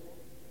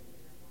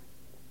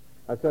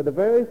 And so the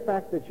very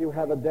fact that you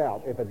have a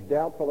doubt, if it's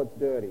doubtful, it's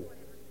dirty.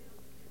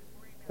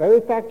 The very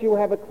fact you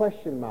have a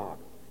question mark.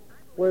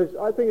 Whereas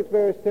I think it's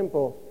very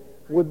simple.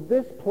 Would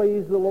this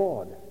please the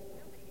Lord?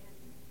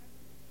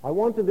 I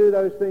want to do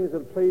those things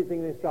that are pleasing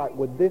in his sight.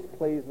 Would this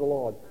please the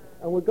Lord?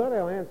 And we've got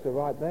our answer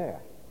right there.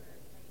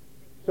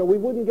 So we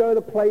wouldn't go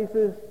to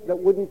places that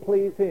wouldn't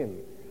please him.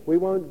 We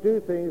won't do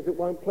things that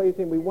won't please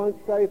him. We won't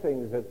say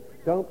things that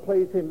don't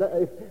please him.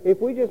 If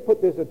we just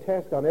put this a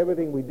test on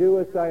everything we do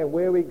or say and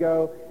where we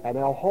go and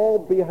our whole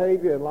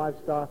behavior and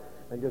lifestyle,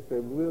 and just say,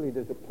 really,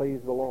 does it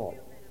please the Lord?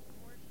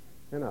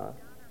 You know.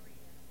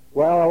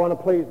 Well, I want to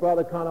please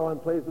Brother Connor, I want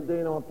to please the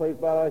dean, I want to please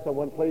Brother Oates, I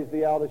want to please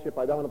the eldership,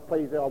 I don't want to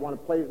please them, I want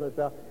to please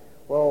myself.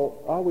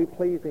 Well, are we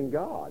pleasing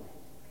God?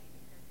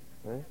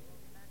 Eh?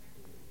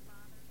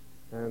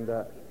 And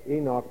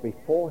Enoch,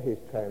 before his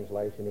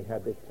translation, he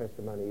had this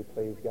testimony, he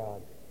pleased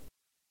God.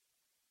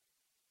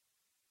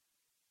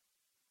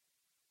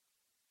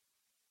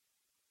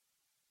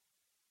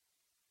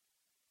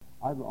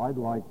 I'd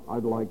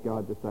like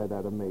God to say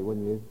that of me,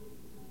 wouldn't you?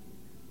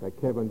 That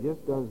Kevin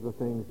just does the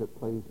things that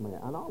please me,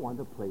 and I want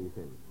to please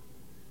him.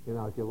 You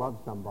know, if you love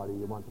somebody,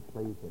 you want to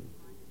please him.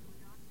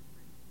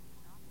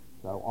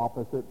 So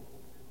opposite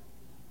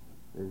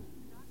is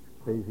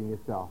pleasing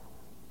yourself.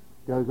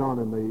 Goes on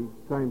in the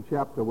same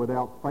chapter,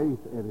 without faith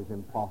it is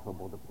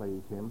impossible to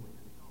please him.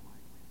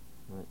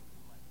 Right.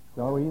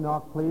 So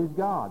Enoch pleased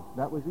God.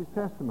 That was his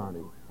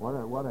testimony. What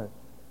a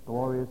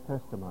glorious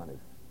testimony.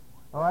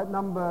 All right,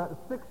 number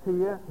 6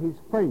 here, his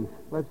faith.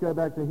 Let's go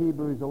back to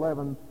Hebrews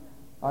 11.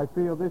 I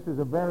feel this is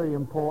a very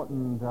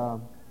important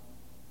thought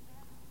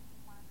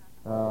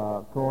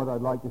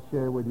I'd like to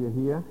share with you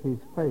here, his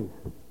faith.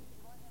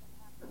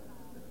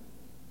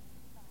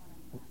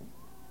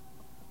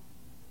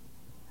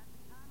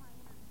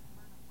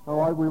 All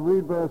right, we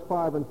read verse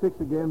 5 and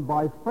 6 again.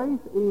 By faith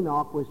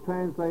Enoch was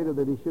translated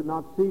that he should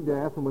not see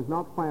death, and was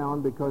not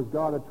found because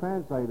God had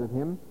translated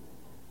him.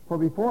 For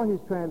before his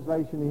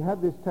translation he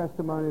had this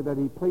testimony that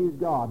he pleased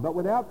God. But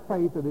without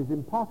faith it is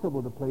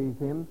impossible to please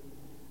him.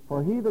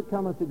 For he that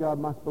cometh to God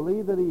must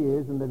believe that he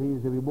is, and that he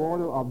is the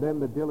rewarder of them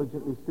that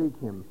diligently seek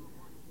him.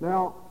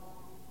 Now,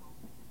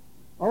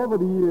 over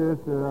the years,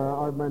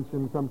 I've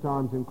mentioned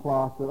sometimes in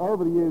class that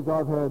over the years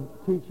I've heard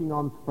teaching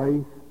on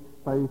faith.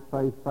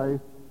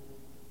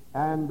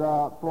 And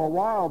for a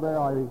while there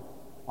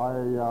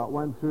I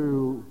went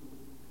through,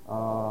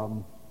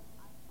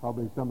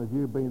 probably some of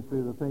you have been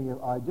through the thing,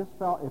 I just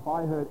felt if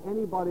I heard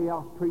anybody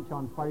else preach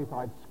on faith,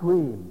 I'd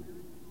scream.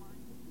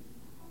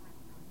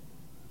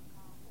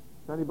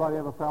 Has anybody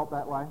ever felt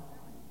that way?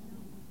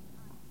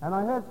 And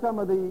I heard some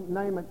of the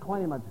name it,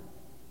 claim it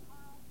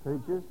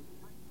preachers,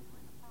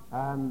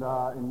 and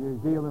in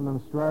New Zealand and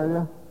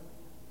Australia,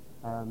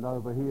 and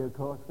over here, of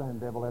course, same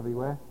devil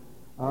everywhere.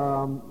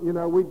 You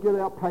know, we'd get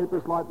out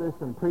papers like this,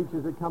 and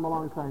preachers would come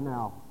along and say,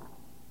 now,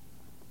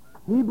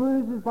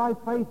 Hebrews is by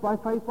faith, by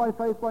faith, by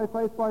faith, by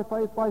faith, by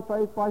faith, by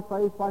faith, by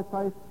faith, by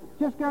faith.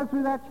 Just go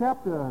through that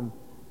chapter,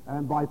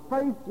 and by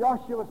faith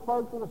Joshua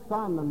spoke to the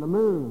sun and the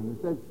moon.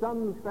 He said,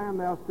 sun, stand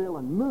thou still,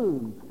 and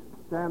moon,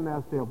 stand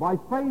thou still. By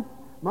faith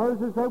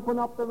Moses opened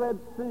up the Red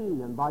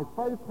Sea, and by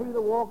faith Peter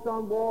walked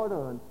on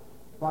water, and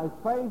by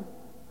faith,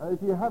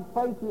 if you have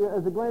faith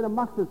as a grain of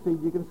mustard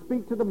seed, you can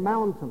speak to the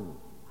mountain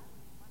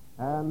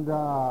and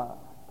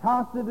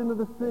cast it into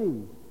the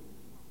sea.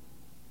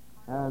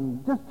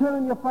 And just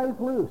turn your faith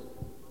loose.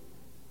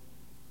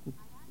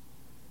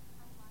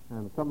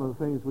 And some of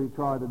the things we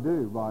try to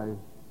do by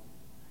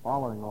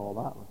following all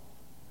that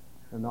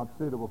are not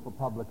suitable for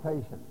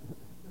publication.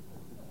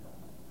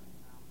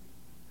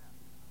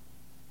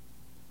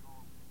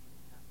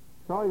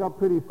 So I got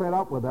pretty fed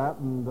up with that,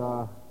 and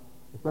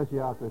especially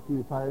after a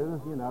few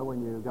papers, you know,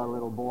 when you've got a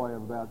little boy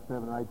of about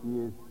 7 or 8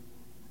 years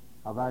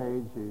of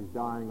age who's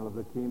dying of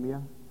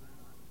leukemia,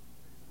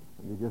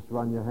 and you just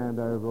run your hand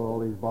over all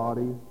his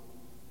body,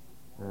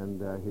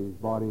 and his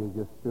body is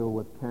just filled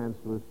with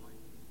cancerous.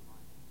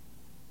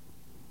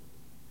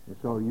 And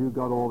so you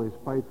got all this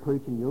faith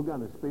preaching. You're going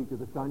to speak to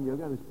the sun. You're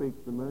going to speak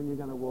to the moon. You're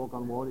going to walk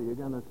on water. You're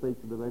going to speak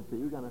to the Red Sea.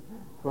 You're going to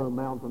throw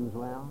mountains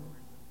around.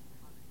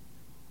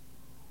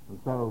 And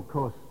so, of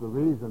course, the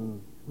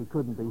reason he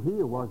couldn't be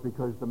healed was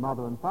because the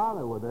mother and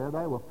father were there.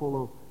 They were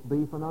full of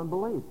beef and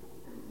unbelief.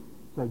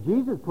 So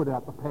Jesus put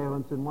out the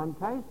parents in one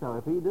case. So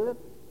if he did it,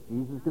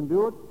 Jesus can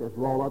do it. Just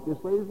roll up your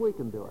sleeves. We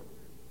can do it.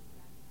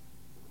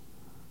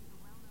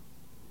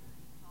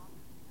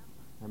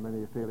 How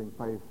many are feeling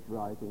faith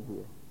rising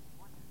here?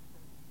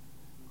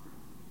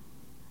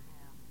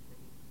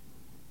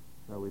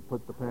 So we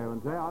put the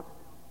parents out,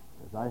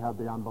 because they had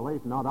the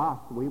unbelief, not us.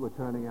 We were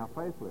turning our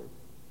faith loose.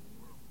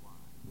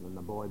 And then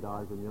the boy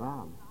dies in your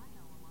arms.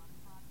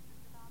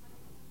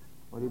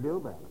 What do you do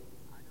about it?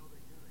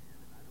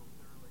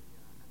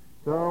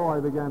 So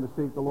I began to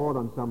seek the Lord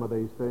on some of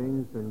these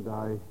things, and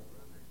I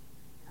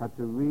had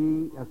to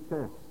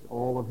reassess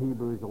all of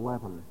Hebrews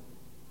 11.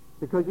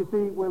 Because, you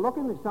see, we're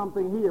looking at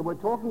something here. We're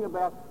talking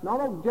about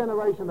not a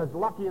generation that's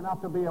lucky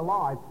enough to be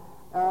alive.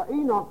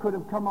 Enoch could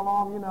have come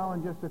along, you know,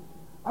 and just said,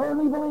 I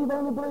only believe.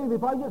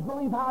 If I just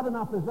believe hard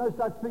enough, there's no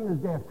such thing as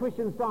death.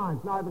 Christian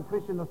Science, neither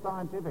Christian nor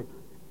scientific.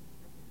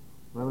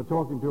 I remember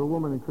talking to a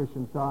woman in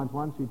Christian Science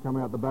once. She'd come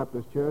out of the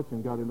Baptist church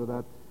and got into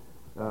that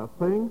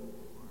thing.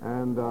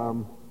 And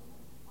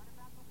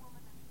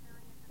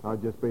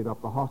I'd just been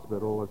up the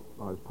hospital.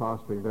 I was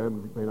pastoring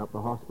then, been up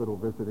the hospital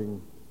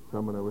visiting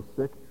someone who was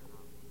sick.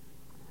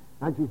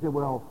 And she said,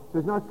 well,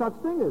 there's no such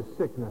thing as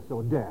sickness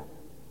or death.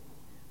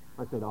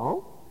 I said,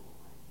 oh?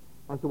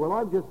 I said, well,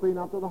 I've just been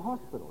up to the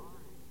hospital.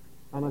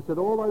 And I said,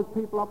 all those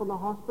people up in the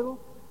hospital,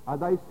 are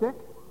they sick?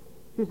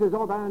 She says,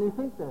 oh, they only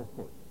think they're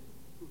sick.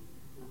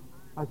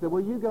 I said,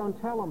 well, you go and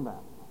tell them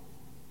that.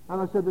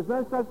 And I said, there's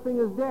no such thing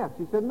as death.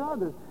 She said,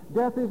 no,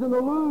 death is an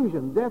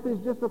illusion. Death is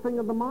just a thing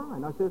of the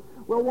mind. I said,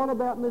 well, what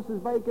about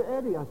Mrs. Baker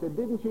Eddy? I said,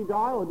 didn't she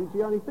die, or did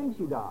she only think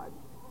she died?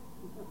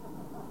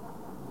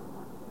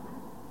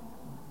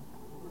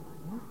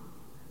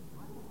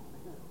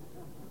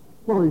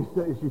 Well,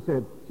 she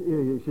said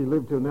she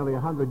lived to nearly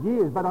 100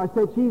 years, but I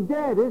said, she's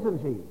dead,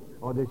 isn't she?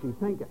 Or does she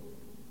think it?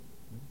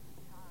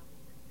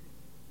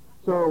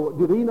 So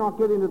did Enoch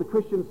get into the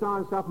Christian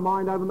Science stuff,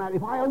 mind over matter?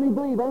 If I only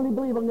believe, I'm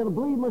going to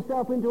believe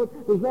myself into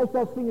it. There's no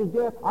such thing as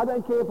death. I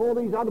don't care if all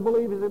these other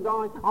believers are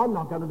dying. I'm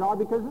not going to die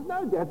because there's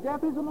no death.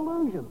 Death is an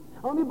illusion.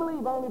 Only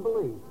believe, only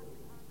believe.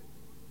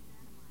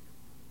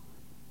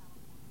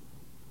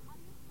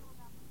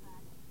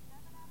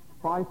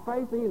 By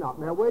faith, Enoch.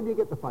 Now, where do you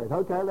get the faith?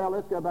 Okay, now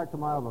let's go back to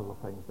my other little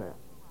things there.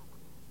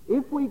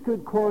 If we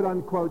could, quote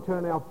unquote,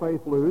 turn our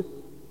faith loose,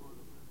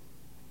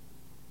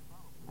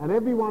 and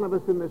every one of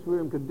us in this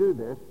room could do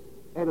this,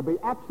 it'd be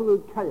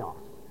absolute chaos.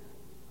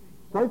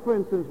 Say, for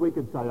instance, we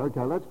could say,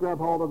 okay, let's grab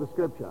hold of the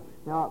Scripture.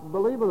 Now,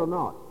 believe it or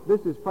not,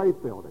 this is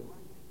faith building,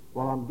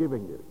 what I'm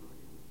giving you,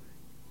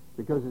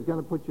 because it's going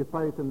to put your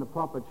faith in the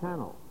proper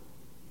channel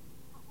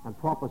and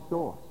proper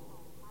source,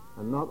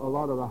 and not a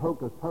lot of the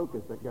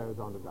hocus-pocus that goes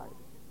on today.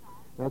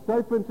 Now,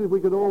 say, for instance, we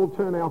could all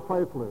turn our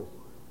faith loose.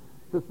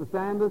 Sister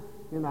Sanders,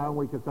 and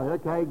we could say,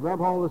 okay, grab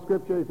hold of the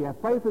Scripture. If you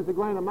have faith as a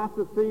grain of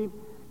mustard seed,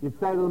 you'd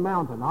say to the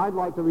mountain. I'd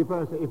like to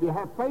reverse it. If you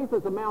have faith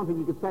as a mountain,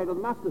 you could say to the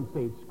mustard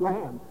seed,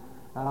 scram.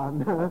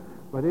 No,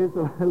 but here's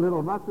a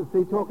little mustard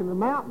seed talking to the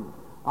mountain.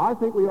 I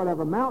think we ought to have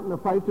a mountain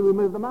of faith to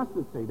remove the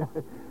mustard seed.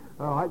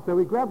 All right, so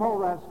we grab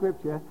hold of that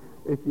Scripture.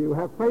 If you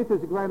have faith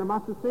as a grain of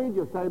mustard seed,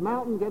 you'll say,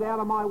 mountain, get out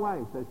of my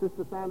way. So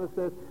Sister Sanders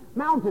says,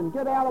 mountain,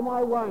 get out of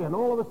my way. And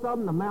all of a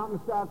sudden, the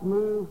mountain starts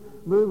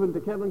moving to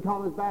Kevin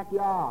Conner's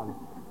backyard.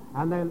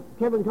 And then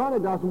Kevin Conner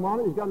doesn't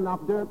want it. He's got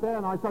enough dirt there.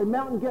 And I say,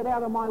 mountain, get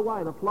out of my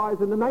way. And it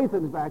flies into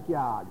Nathan's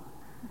backyard.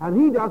 And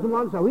he doesn't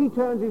want it, so he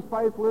turns his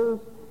faith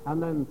loose.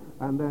 And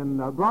then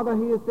brother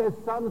here says,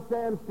 son,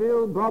 stand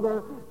still.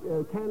 Brother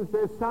Ken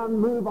says, son,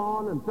 move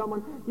on. And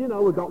someone,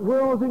 we've got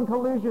worlds in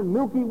collision,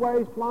 Milky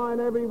Ways flying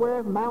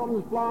everywhere,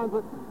 mountains flying.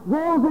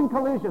 Worlds in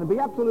collision. It'd be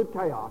absolute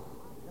chaos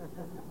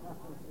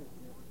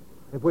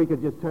if we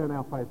could just turn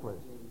our faith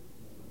loose.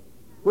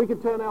 If we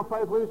could turn our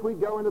faith loose,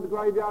 we'd go into the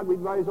graveyard, we'd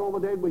raise all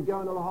the dead, we'd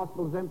go into the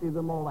hospitals, empty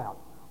them all out.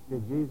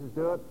 Did Jesus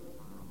do it?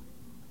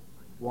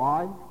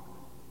 Why?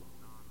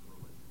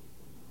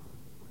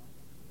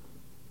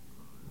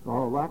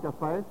 Oh, lack of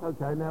faith?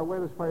 Okay, now where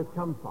does faith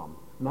come from?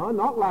 No,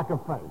 not lack of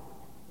faith.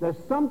 There's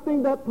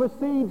something that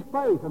precedes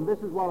faith, and this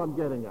is what I'm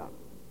getting at.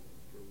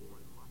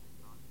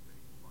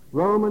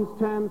 Romans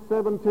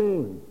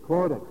 10:17.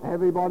 Quote it.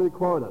 Everybody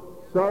quote it.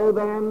 So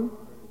then,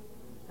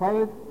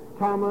 faith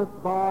cometh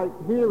by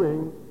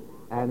hearing,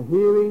 and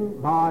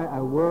hearing by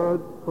a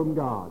word from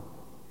God.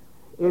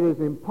 It is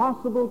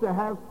impossible to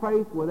have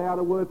faith without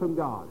a word from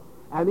God.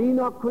 And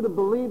Enoch could have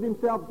believed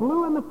himself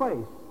blue in the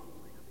face,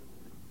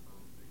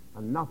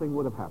 and nothing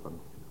would have happened.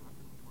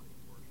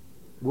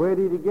 Where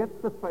did he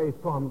get the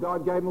faith from?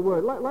 God gave him a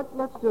word.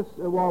 Let's just,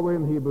 while we're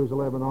in Hebrews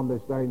 11 on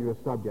this dangerous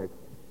subject,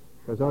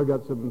 because I've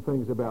got some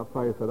things about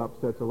faith that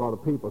upsets a lot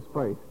of people's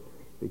faith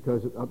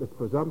because of its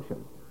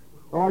presumption.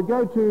 I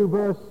go to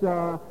verse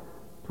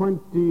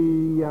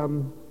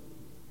 29,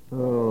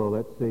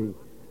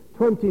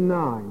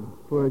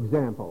 for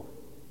example.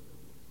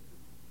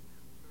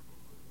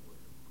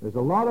 There's a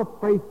lot of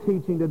faith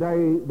teaching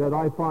today that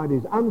I find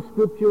is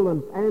unscriptural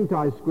and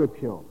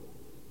anti-scriptural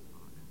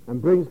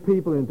and brings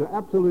people into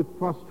absolute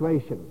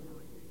frustration.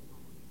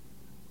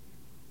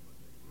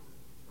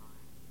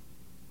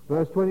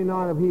 Verse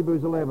 29 of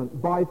Hebrews 11.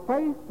 By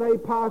faith they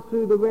passed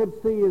through the Red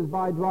Sea as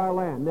by dry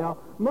land. Now,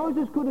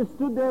 Moses could have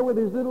stood there with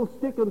his little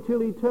stick until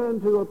he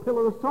turned to a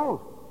pillar of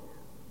salt.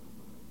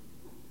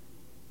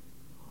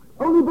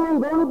 Only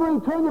believe,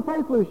 turn your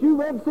faith loose. You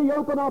Red Sea,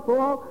 open up,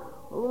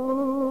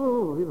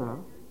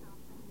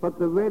 But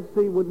the Red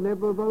Sea would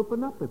never have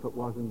opened up if it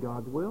wasn't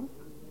God's will.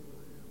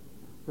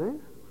 See?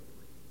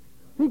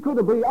 He could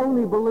have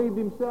only believed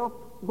himself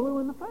blue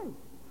in the face.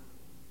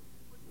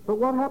 But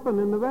what happened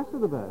in the rest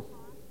of the verse?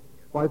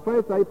 By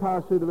faith they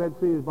passed through the Red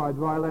Sea as by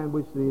dry land,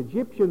 which the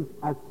Egyptians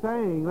are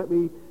saying, let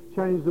me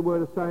change the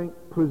word of saying,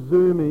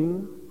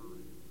 presuming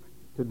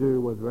to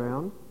do was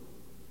drowned.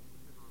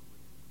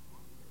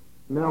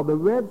 Now the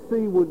Red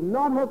Sea would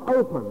not have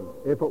opened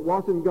if it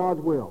wasn't God's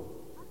will.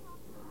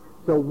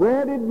 So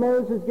where did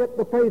Moses get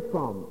the faith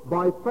from?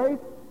 By faith.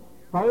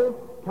 Faith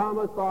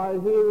cometh by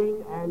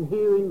hearing, and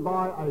hearing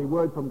by a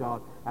word from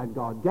God. And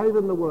God gave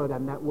him the word,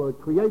 and that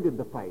word created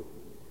the faith.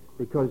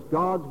 Because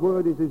God's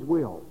word is his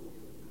will.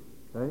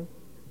 Okay?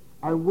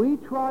 And we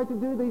try to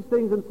do these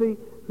things, and see,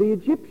 the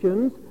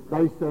Egyptians,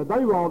 they said,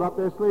 they rolled up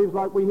their sleeves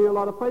like we hear a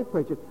lot of faith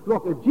preachers.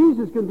 Look, if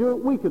Jesus can do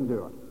it, we can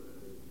do it.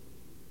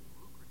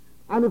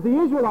 And if the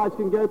Israelites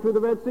can go through the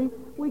Red Sea,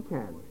 we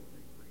can.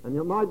 And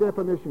my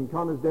definition,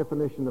 Connor's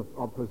definition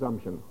of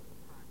presumption.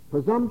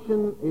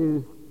 Presumption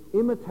is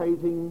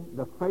imitating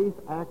the faith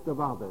act of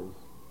others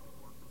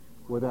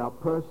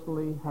without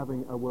personally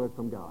having a word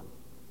from God.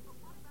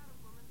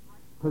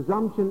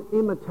 Presumption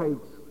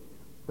imitates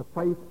the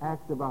faith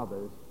act of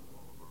others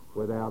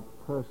without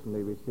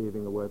personally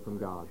receiving the word from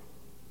God.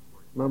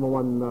 Remember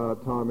one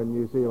time in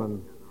New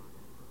Zealand,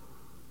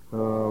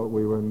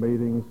 we were in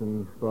meetings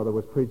and Brother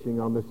was preaching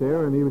on this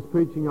area, and he was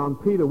preaching on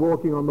Peter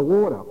walking on the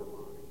water.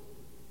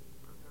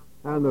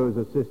 And there was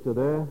a sister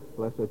there,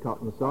 bless her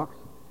cotton socks.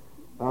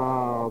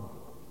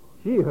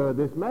 She heard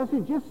this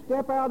message, just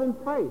step out in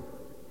faith.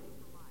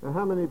 Now,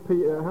 how many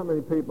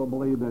people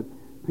believe that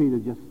Peter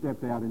just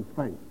stepped out in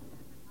faith?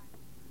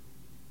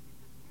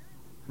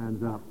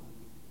 Hands up.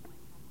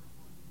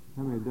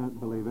 How many don't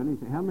believe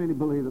anything? How many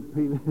believe that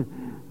Peter...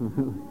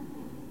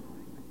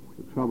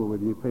 The trouble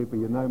with you people,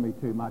 you know me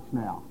too much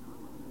now.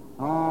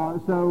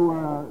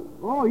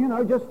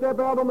 Just step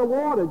out on the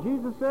water.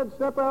 Jesus said,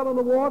 step out on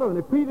the water, and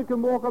if Peter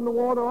can walk on the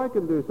water, I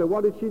can do. So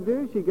what did she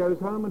do? She goes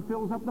home and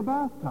fills up the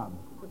bathtub.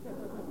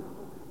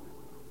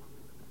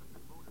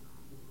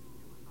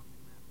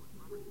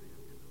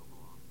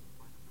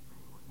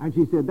 And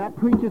she said, that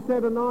preacher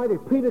said tonight,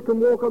 if Peter can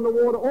walk on the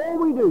water, all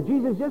we do,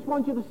 Jesus just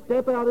wants you to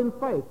step out in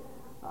faith.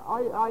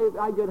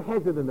 I get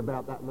hesitant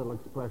about that little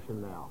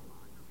expression now,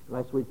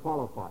 unless we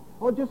qualify.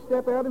 Oh, just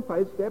step out in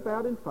faith, step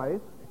out in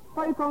faith.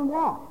 Faith on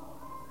what?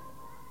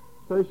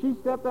 So she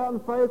stepped out in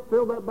faith,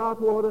 filled that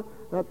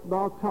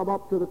bathtub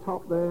up to the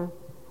top there,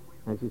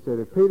 and she said,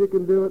 if Peter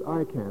can do it,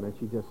 I can. And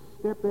she just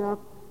stepped out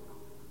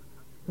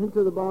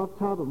into the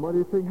bathtub, and what do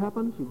you think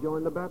happened? She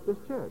joined the Baptist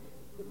church.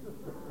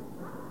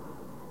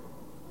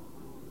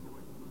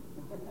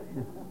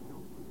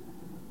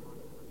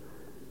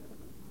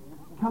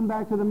 Come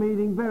back to the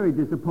meeting very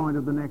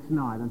disappointed the next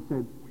night and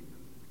said,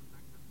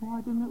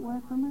 why didn't it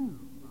work for me?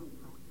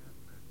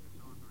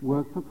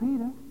 Worked for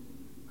Peter.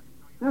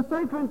 Now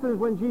say, for instance,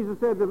 when Jesus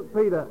said to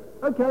Peter,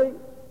 okay,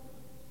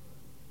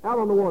 out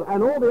on the water,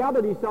 and all the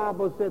other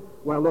disciples said,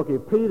 well, look,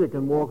 if Peter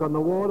can walk on the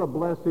water,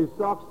 bless his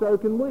socks, so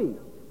can we.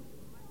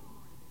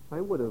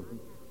 They would have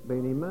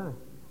been immersed.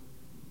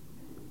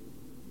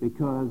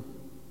 Because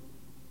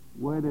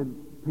where did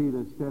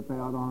Peter step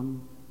out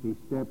on? He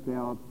stepped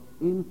out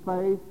in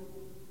faith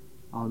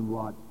on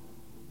what?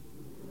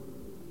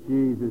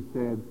 Jesus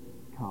said,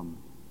 come.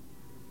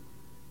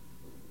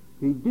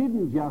 He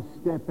didn't just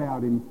step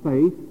out in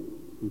faith,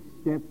 he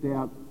stepped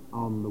out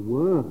on the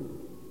word.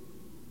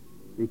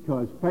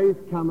 Because faith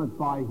cometh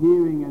by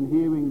hearing, and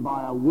hearing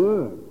by a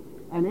word.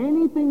 And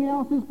anything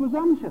else is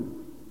presumption.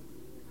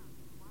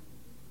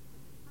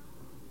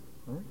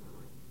 Huh?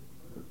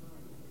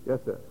 Yes,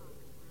 sir.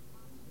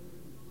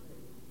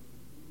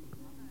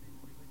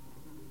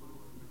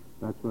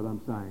 That's what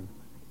I'm saying.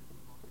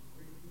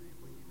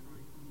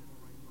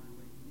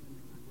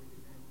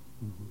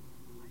 Mm-hmm.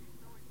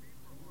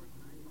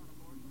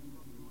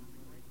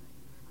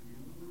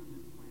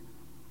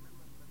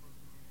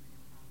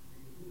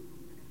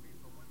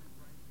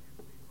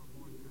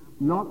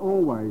 Not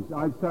always.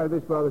 I'd say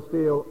this, Brother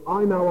Steele,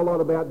 I know a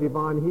lot about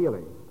divine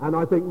healing, and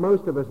I think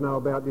most of us know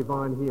about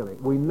divine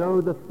healing. We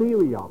know the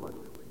theory of it,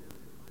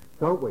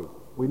 don't we?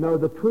 We know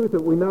the truth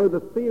of it, we know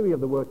the theory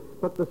of the word,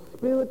 but the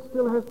Spirit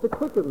still has to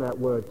quicken that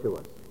word to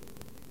us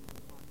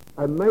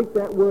and make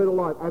that word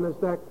alive. And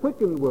it's that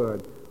quickened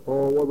word,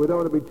 or we don't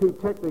want to be too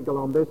technical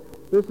on this,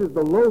 this is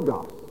the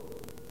Logos.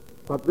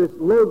 But this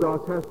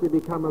Logos has to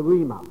become a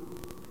Rhema.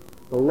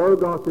 The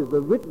Logos is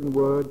the written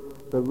word,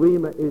 the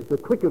Rhema is the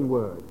quickened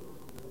word.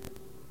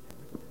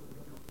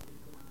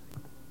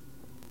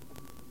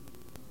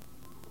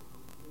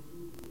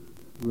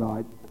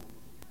 Right.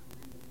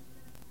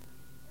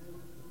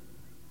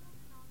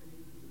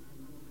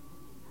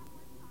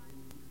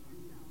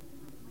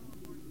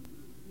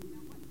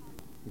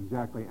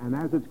 Exactly. And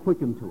as it's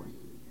quickened to us.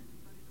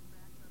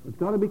 It's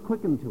got to be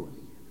quickened to us.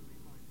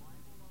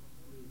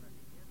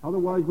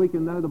 Otherwise we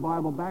can know the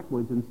Bible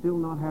backwards and still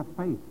not have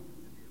faith.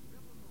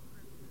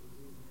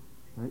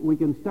 Right? We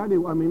can study,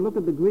 look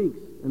at the Greeks.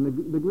 And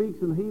the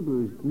Greeks and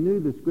Hebrews knew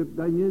the script.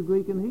 They knew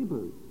Greek and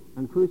Hebrew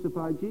and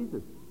crucified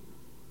Jesus.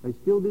 They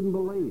still didn't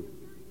believe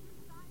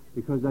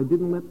because they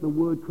didn't let the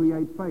word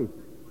create faith.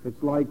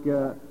 It's like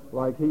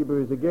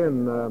Hebrews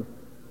again,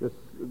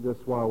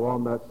 just while we're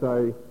on that,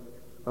 say,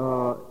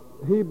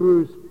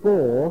 Hebrews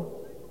 4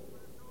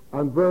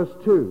 and verse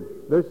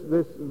 2.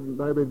 This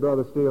maybe,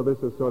 Brother Steele, this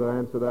will sort of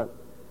answer that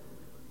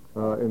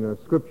in a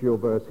scriptural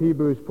verse.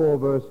 Hebrews 4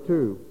 verse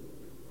 2.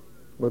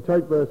 We'll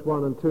take verse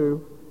 1 and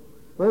 2.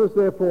 Let us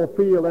therefore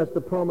fear lest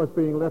the promise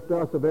being left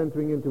us of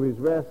entering into his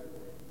rest,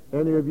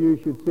 any of you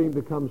should seem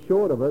to come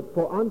short of it.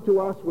 For unto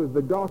us was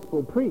the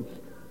gospel preached,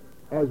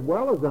 as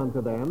well as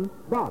unto them,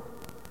 but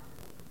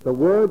the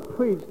word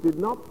preached did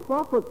not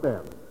profit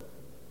them,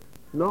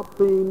 not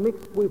being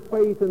mixed with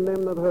faith in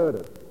them that heard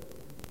it.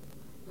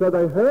 So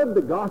they heard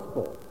the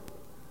gospel,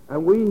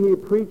 and we hear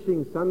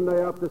preaching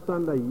Sunday after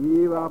Sunday,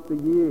 year after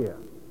year.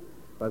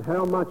 But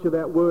how much of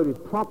that word is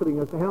profiting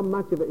us, how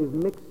much of it is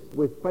mixed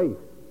with faith?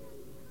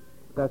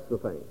 That's the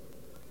thing.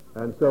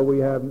 And so we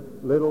have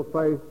little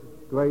faith,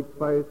 great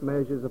faith,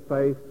 measures of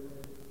faith,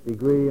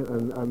 degree,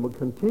 and we'll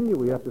continue.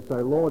 We have to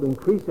say, Lord,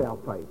 increase our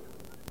faith.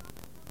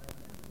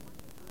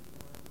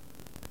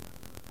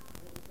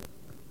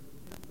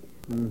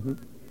 Mm-hmm.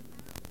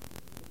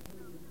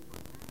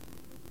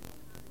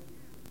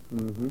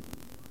 Mm-hmm.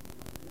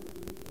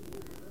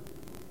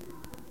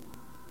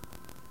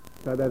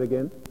 Say that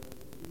again.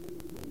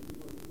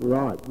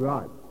 Right.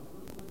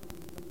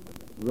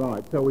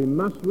 So we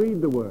must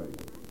read the Word.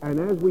 And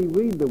as we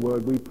read the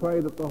Word, we pray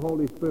that the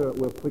Holy Spirit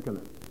will quicken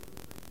it.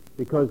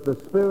 Because the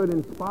Spirit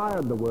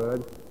inspired the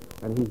Word,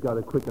 and He's got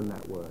to quicken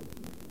that Word.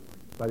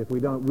 But if we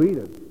don't read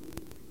it,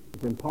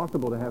 it's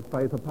impossible to have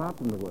faith apart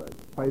from the Word.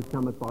 Faith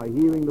cometh by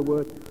hearing the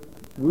Word,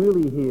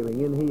 really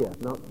hearing in here,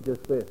 not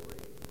just this.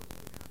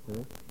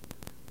 Yeah?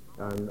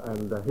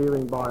 And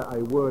hearing by a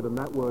word, and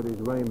that word is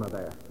rhema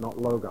there, not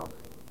logos,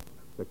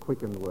 the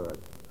quickened word.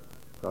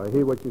 So I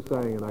hear what you're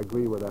saying, and I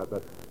agree with that.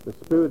 But the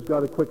Spirit's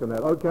got to quicken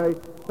that. Okay,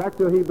 back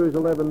to Hebrews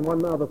 11,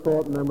 one other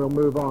thought, and then we'll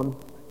move on.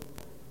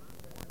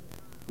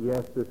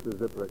 Yes, Sister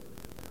Ziprick.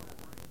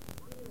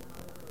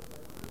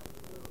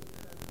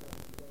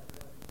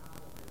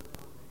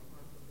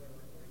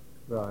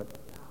 Right.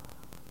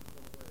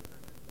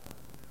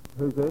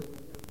 Who's this?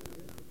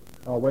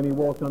 Oh, when he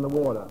walked on the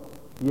water.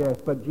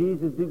 Yes, but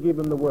Jesus did give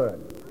him the word.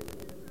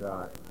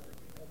 Right.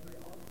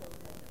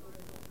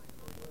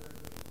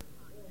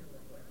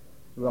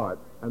 Right.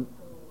 And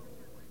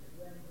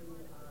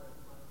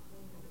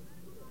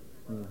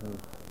mm-hmm.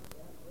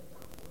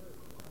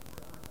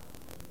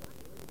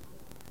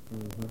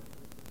 Mm-hmm.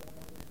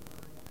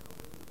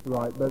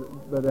 Right,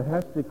 but it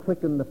has to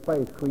quicken the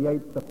faith,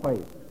 create the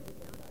faith.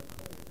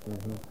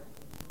 Mm-hmm.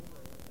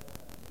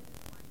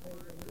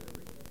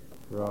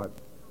 Right.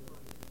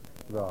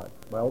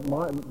 Well,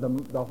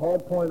 the whole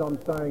point I'm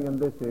saying in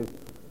this is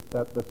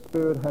that the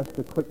Spirit has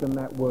to quicken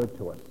that word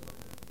to us.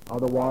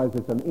 Otherwise,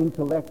 it's an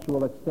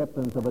intellectual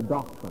acceptance of a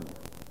doctrine.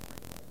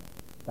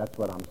 That's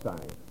what I'm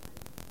saying.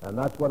 And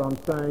that's what I'm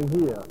saying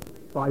here.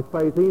 By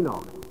faith,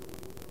 Enoch.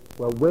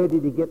 Well, where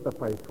did he get the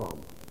faith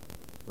from?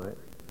 Right?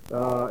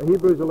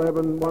 Hebrews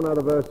 11, one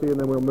other verse here, and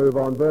then we'll move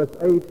on. Verse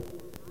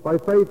 8. By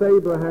faith,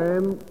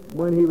 Abraham,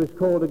 when he was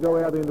called to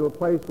go out into a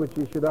place which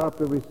he should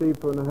after receive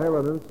for an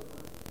inheritance,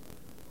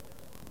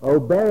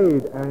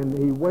 obeyed, and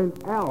he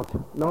went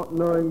out, not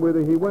knowing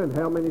whither he went.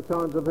 How many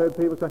times I've heard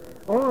people say,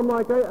 oh, I'm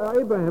like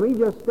Abraham, he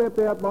just stepped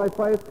out by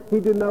faith, he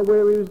didn't know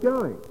where he was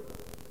going.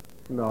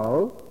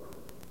 No.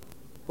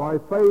 By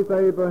faith,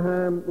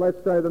 Abraham,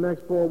 let's say the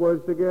next four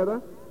words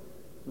together,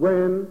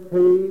 when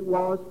he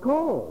was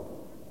called.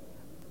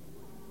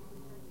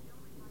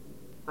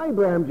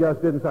 Abraham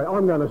just didn't say,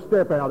 I'm going to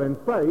step out in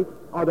faith.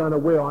 I don't know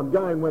where I'm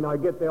going. When I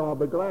get there, I'll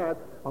be glad.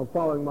 I'm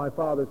following my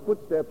father's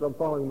footsteps. I'm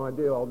following my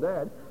dear old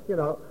dad. You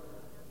know,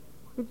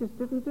 he just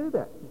didn't do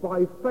that.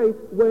 By faith,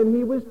 when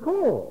he was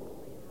called.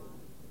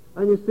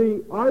 And you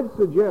see, I'd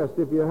suggest,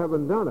 if you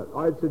haven't done it,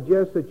 I'd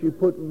suggest that you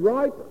put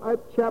right at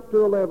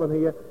chapter 11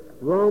 here,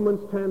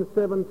 Romans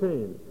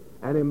 10:17.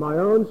 And in my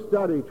own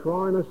study,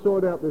 trying to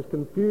sort out this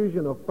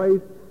confusion of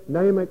faith,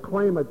 name it,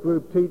 claim it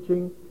group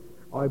teaching,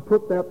 I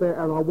put that there,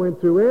 and I went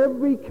through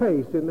every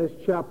case in this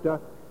chapter,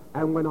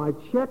 and when I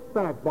checked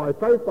back by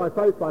faith, by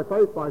faith, by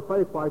faith, by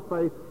faith, by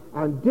faith,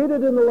 and did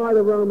it in the light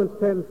of Romans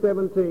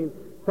 10:17,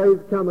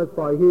 faith cometh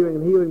by hearing,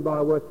 and hearing by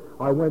a word,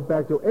 I went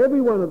back to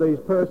every one of these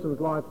persons'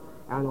 lives,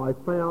 and I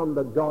found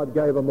that God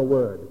gave them a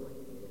word.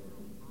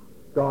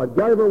 God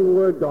gave them a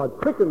word, God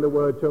quickened the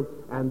word to them,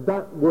 and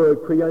that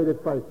word created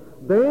faith.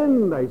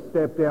 Then they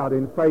stepped out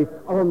in faith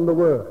on the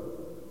word.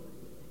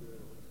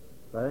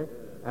 Okay?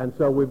 And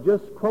so we've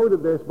just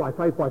quoted this by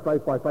faith, by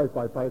faith, by faith,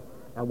 by faith,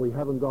 and we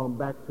haven't gone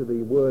back to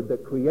the word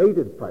that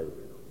created faith.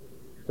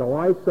 So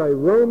I say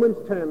Romans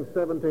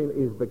 10:17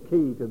 is the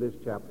key to this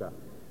chapter.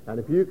 And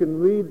if you can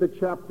read the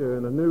chapter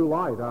in a new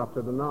light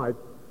after the night,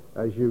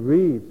 as you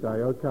read, say,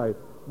 okay,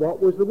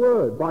 what was the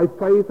word? By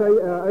faith,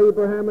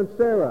 Abraham and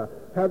Sarah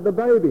had the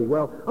baby.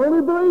 Well,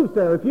 only believe,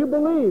 Sarah. If you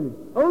believe,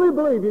 only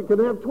believe, you can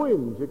have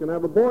twins. You can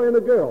have a boy and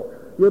a girl.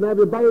 You can have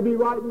your baby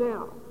right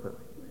now.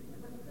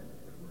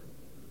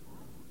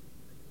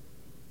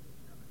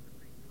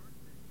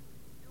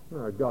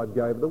 No, God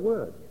gave the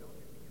word,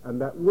 and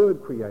that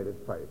word created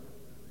faith.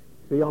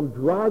 See, I'm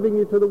driving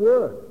you to the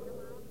word.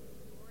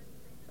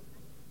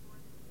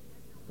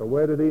 So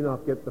where did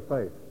Enoch get the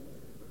faith?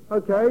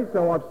 Okay,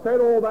 so I've said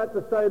all that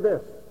to say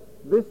this.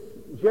 This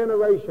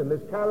generation,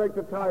 this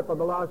character type of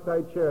the last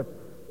day church,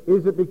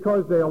 is it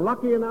because they're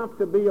lucky enough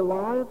to be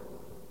alive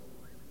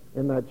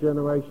in that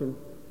generation,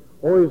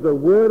 or is the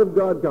word of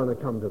God going to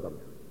come to them?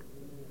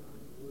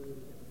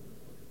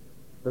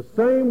 The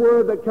same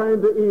word that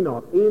came to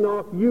Enoch.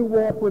 Enoch, you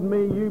walk with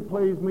me, you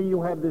please me,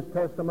 you have this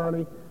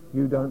testimony,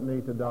 you don't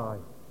need to die.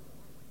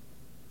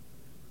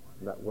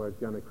 And that word's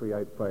going to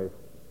create faith.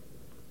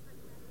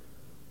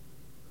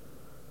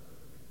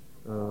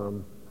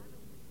 All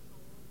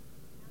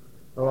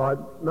right,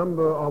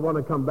 I want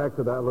to come back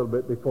to that a little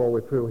bit before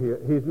we're through here.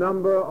 His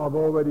number, I've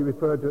already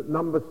referred to,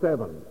 number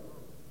 7.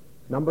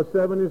 Number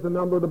 7 is the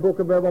number of the book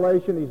of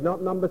Revelation. He's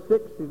not number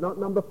 6. He's not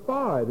number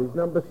 5. He's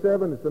number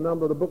 7. It's the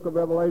number of the book of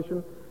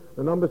Revelation.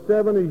 The number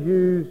 7 is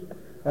used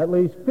at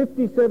least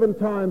 57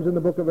 times in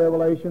the book of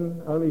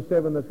Revelation. Only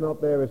 7 that's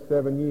not there is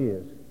 7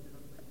 years.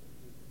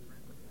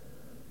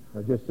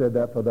 I just said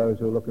that for those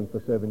who are looking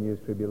for 7 years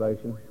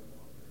tribulation.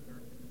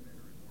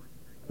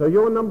 So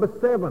you're number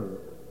 7.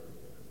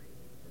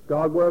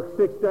 God worked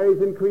 6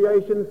 days in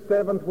creation,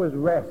 7th was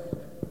rest.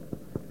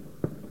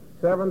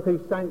 7th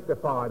he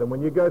sanctified. And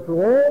when you go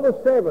through all the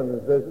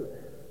 7s,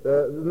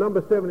 the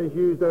number 7 is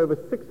used over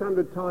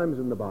 600 times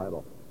in the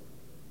Bible.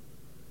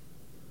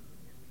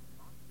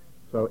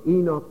 So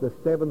Enoch, the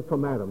 7th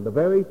from Adam. The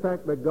very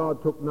fact that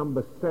God took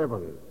number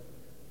 7,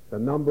 the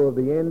number of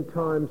the end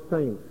time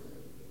saints,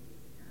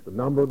 the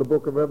number of the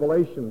book of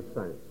Revelation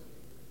saints,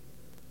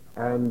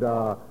 and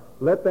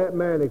let that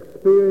man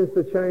experience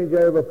the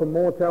changeover from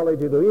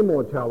mortality to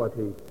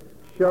immortality,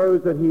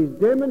 shows that he's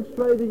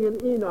demonstrating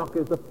in Enoch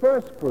as the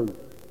first fruit,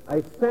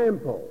 a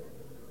sample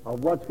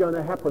of what's going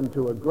to happen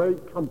to a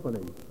great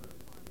company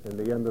in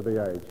the end of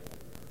the age.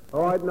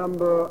 All right,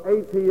 number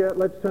 8 here.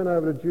 Let's turn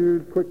over to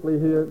Jude quickly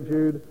here,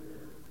 Jude.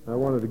 I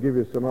wanted to give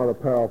you some other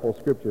powerful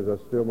scriptures. I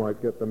still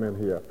might get them in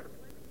here.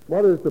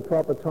 What is the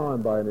proper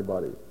time by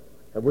anybody?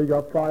 Have we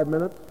got 5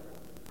 minutes?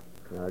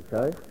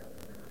 Okay.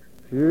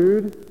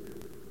 Jude.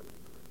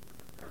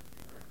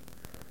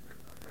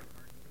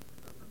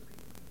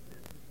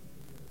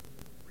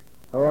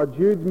 All right,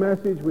 Jude's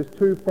message was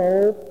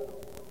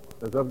twofold,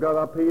 as I've got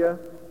up here.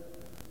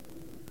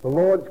 The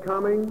Lord's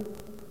coming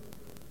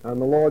and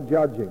the Lord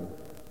judging.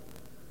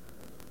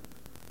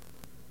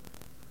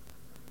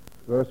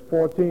 Verse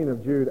 14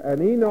 of Jude,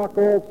 and Enoch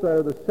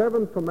also, the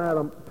 7th from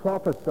Adam,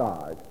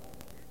 prophesied.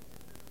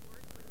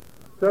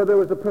 So there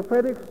was a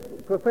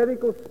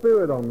prophetical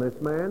spirit on this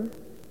man.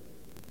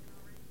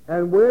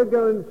 And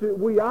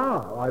we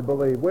are, I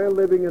believe, we're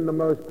living in the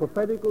most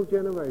prophetical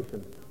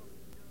generation.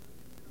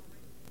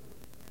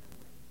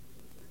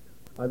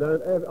 I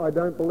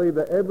don't believe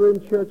that ever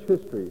in church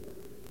history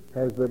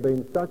has there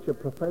been such a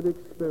prophetic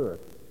spirit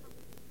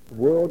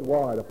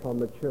worldwide upon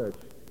the church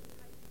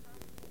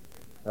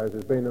as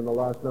has been in the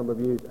last number of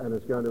years, and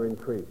it's going to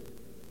increase.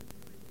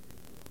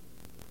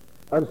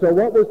 And so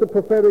what was the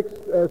prophetic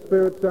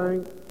spirit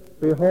saying?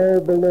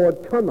 Behold, the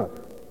Lord cometh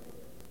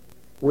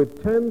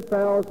with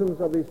 10,000s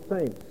of his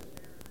saints.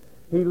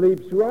 He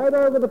leaps right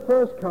over the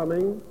first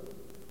coming,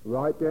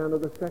 right down to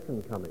the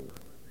second coming.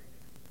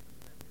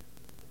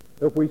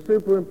 If we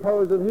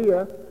superimpose it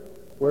here,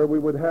 where we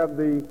would have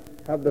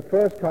the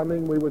first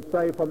coming, we would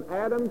say from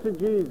Adam to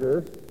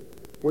Jesus,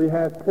 we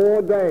have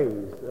 4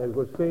 days, as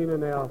we've seen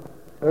in our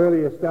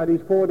earlier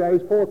studies, 4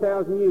 days,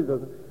 4,000 years.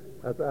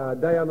 A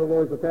day on the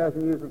Lord is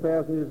 1,000 years,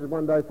 1,000 years is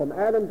 1 day. From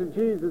Adam to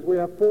Jesus, we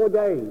have 4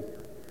 days.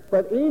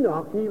 But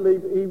Enoch, he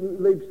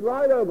leaps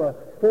right over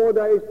 4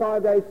 days,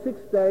 5 days,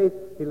 6 days.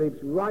 He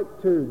leaps right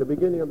to the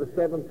beginning of the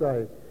 7th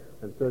day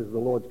and says the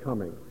Lord's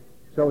coming.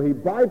 So he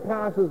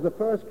bypasses the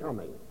first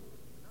coming.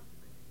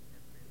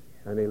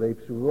 And he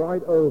leaps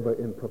right over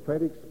in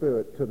prophetic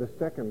spirit to the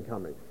second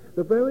coming.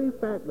 The very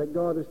fact that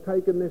God has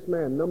taken this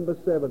man, number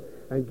 7,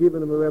 and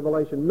given him a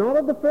revelation, not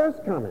of the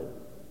first coming,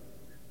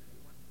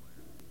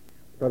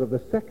 but of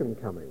the second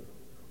coming,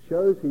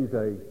 shows he's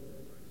a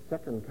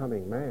second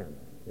coming man.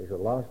 He's a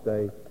last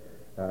day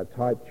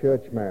type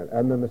church man.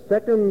 And then the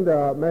second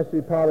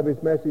part of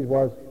his message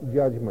was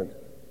judgment.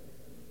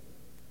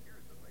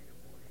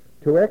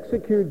 To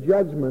execute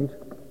judgment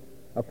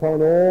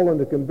upon all, and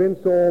to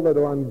convince all that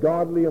are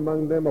ungodly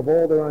among them of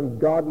all their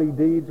ungodly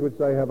deeds which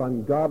they have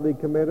ungodly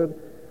committed,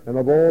 and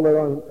of all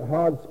their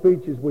hard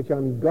speeches which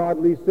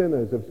ungodly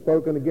sinners have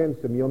spoken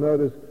against him. You'll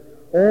notice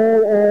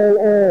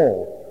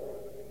all.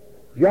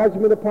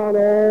 Judgment upon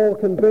all,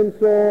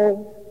 convince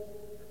all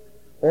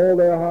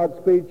their hard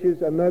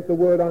speeches, and note the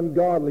word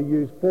ungodly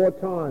used 4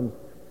 times.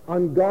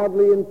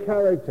 Ungodly in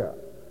character,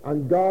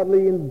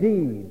 ungodly in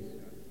deeds,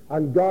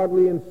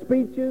 ungodly in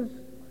speeches,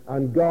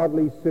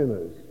 ungodly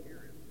sinners.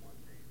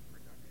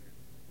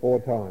 4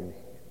 times.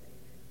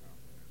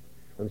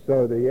 And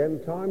so the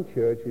end time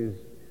church is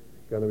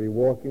going to be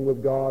walking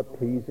with God,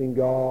 pleasing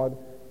God.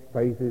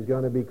 Faith is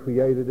going to be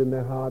created in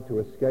their heart to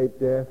escape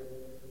death.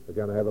 They're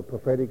going to have a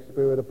prophetic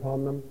spirit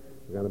upon them.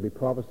 They're going to be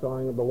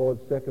prophesying of the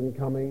Lord's second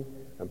coming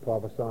and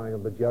prophesying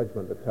of the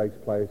judgment that takes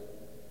place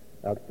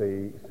at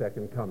the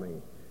second coming.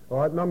 All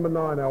right, number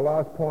 9, our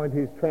last point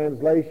is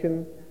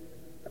translation.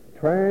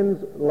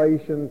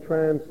 Translation,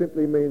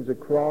 simply means a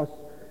cross.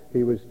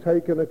 He was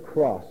taken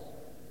across.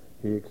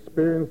 He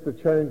experienced the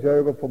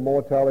changeover from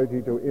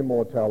mortality to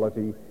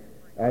immortality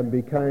and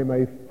became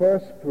a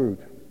first fruit.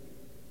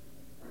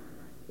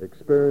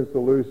 Experienced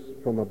being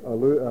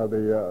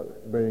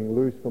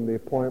loose from the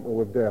appointment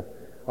with death.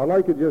 I'd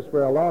like it just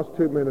for our last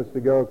 2 minutes to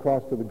go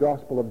across to the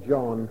Gospel of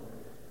John.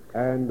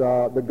 And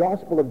the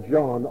Gospel of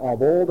John,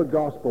 of all the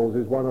Gospels,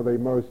 is one of the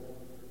most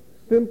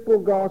simple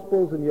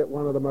Gospels and yet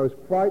one of the most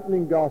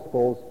frightening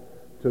Gospels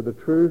to the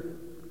truth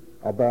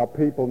about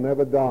people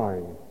never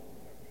dying.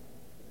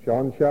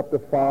 John chapter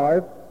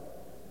 5.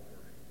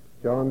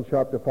 John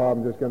chapter 5.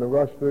 I'm just going to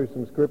rush through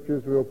some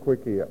scriptures real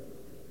quick here.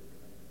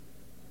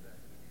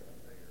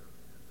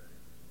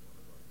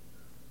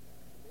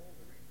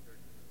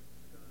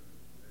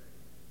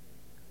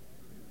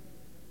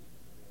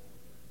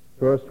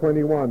 Verse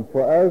 21,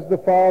 for as the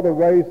Father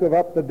raiseth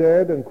up the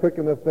dead and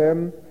quickeneth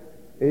them,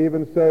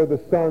 even so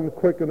the Son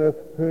quickeneth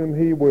whom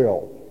he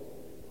will.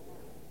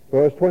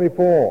 Verse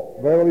 24,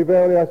 verily,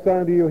 verily, I say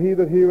unto you, he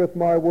that heareth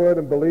my word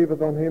and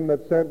believeth on him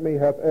that sent me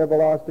hath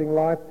everlasting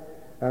life,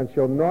 and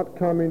shall not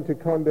come into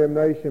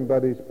condemnation,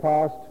 but is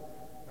passed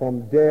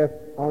from death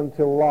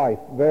unto life.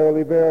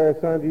 Verily, verily,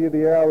 I say unto you,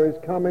 the hour is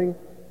coming,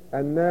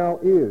 and now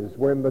is,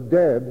 when the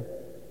dead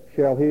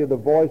shall hear the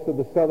voice of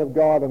the Son of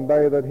God, and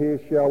they that hear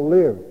shall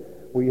live.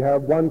 We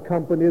have one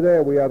company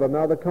there. We have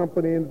another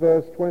company in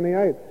verse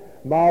 28.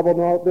 Marvel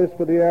not this,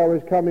 for the hour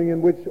is coming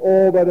in which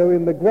all that are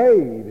in the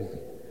graves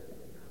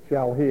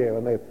shall hear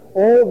and live.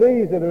 All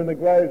these that are in the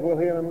graves will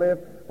hear and live,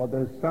 but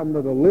there's some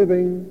that are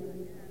living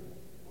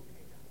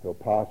will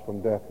pass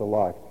from death to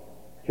life.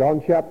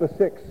 John chapter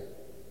 6.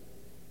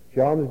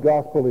 John's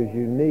gospel is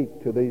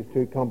unique to these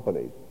two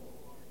companies.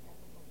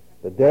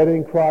 The dead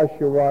in Christ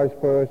shall rise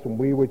first, and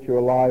we which are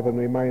alive and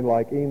remain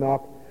like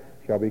Enoch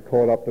shall be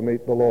caught up to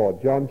meet the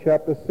Lord. John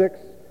chapter 6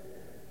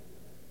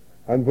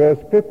 and verse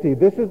 50.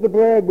 This is the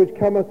bread which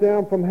cometh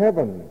down from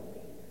heaven,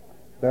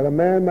 that a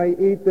man may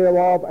eat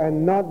thereof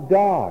and not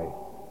die.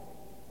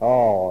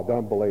 Oh,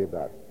 don't believe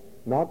that.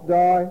 Not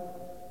die?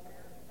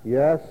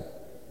 Yes.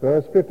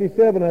 Verse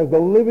 57, as the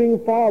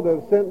living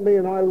Father sent me,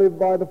 and I live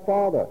by the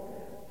Father.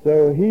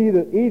 So he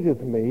that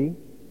eateth me,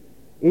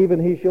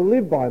 even he shall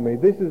live by me.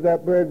 This is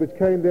that bread which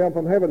came down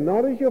from heaven.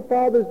 Not as your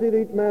fathers did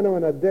eat manna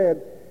and are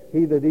dead.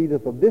 He that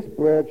eateth of this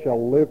bread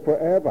shall live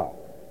forever.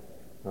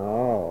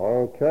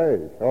 Oh,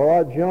 okay. All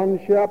right, John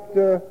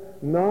chapter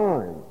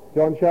 9.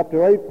 John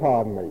chapter 8,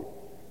 pardon me.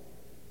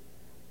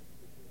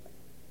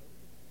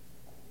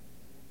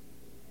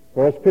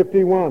 Verse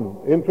 51.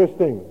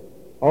 Interesting.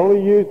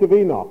 Only used of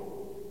Enoch.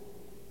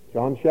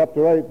 John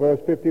chapter 8,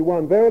 verse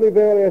 51. Verily,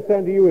 verily, I say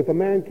unto you, if a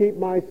man keep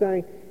my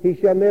saying, he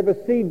shall never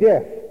see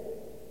death.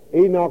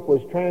 Enoch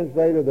was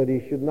translated that he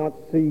should not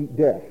see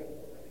death.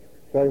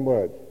 Same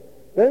words.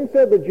 Then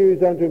said the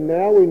Jews unto him,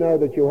 now we know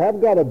that you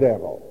have got a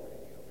devil.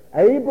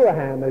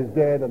 Abraham is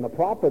dead, and the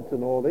prophets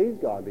and all these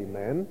godly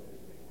men.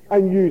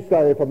 And you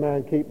say, if a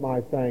man keep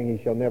my saying,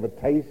 he shall never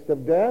taste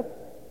of death.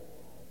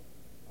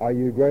 Are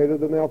you greater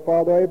than our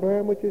father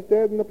Abraham, which is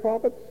dead, and the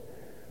prophets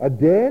are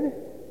dead?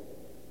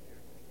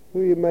 Who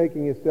are you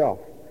making yourself?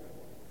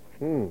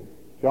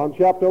 John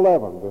chapter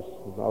 11. There's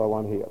another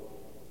one here.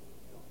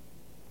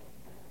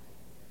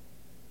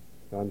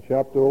 John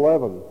chapter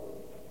 11.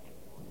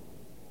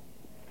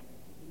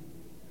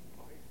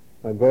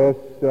 And verse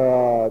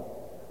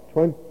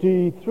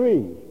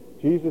 23.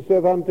 Jesus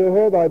saith unto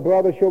her, thy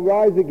brother shall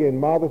rise again.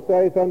 Martha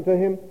saith unto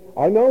him,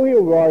 I know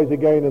he'll rise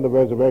again in the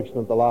resurrection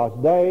at the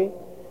last day.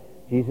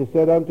 Jesus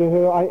said unto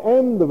her, I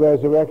am the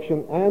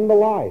resurrection and the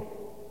life.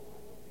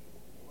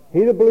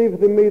 He that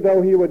believeth in me,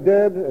 though he were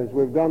dead, as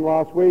we've done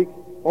last week,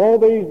 all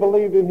these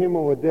believed in him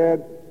and were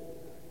dead.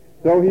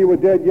 Though he were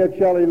dead, yet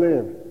shall he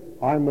live.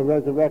 I am the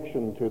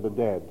resurrection to the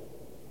dead.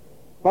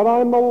 But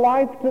I am the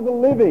life to the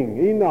living,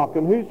 Enoch,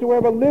 and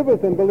whosoever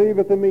liveth and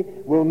believeth in me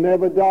will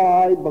never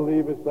die.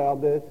 Believest thou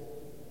this?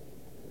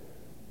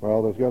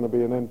 Well, there's going to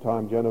be an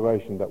end-time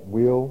generation that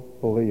will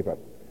believe it.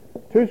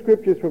 Two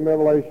scriptures from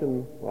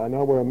Revelation. I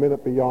know we're a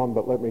minute beyond,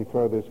 but let me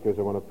throw this because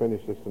I want to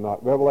finish this tonight.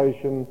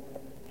 Revelation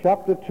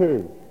chapter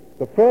 2.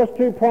 The first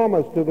two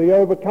promise to the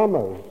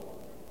overcomers.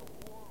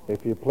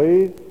 If you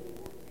please,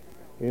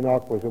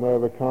 Enoch was an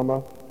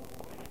overcomer.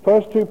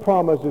 First two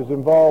promises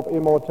involve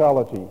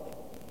immortality.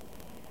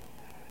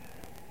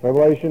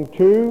 Revelation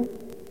 2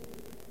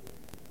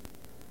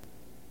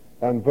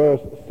 and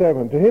verse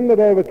 7. To him that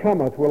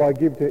overcometh will I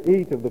give to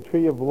eat of the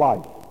tree of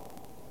life,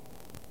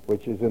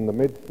 which is in the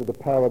midst of the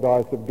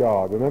paradise of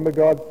God. Remember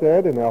God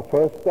said in our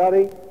first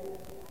study,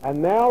 and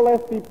now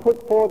lest he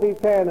put forth his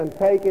hand and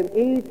take and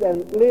eat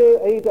of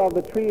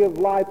the tree of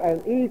life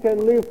and eat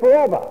and live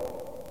forever.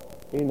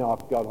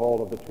 Enoch got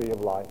hold of the tree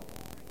of life.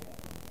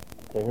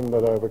 To him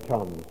that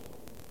overcomes.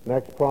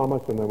 Next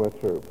promise, and then we're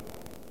through.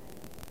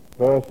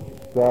 Verse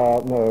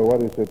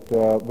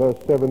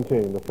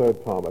 17, the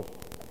third promise.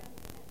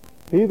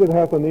 He that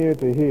hath an ear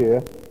to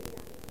hear,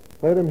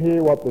 let him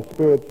hear what the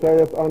Spirit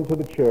saith unto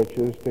the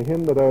churches. To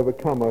him that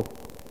overcometh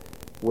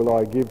will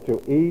I give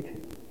to eat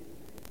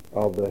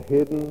of the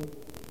hidden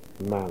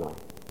manna.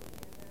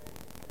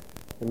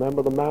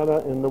 Remember the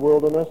manna in the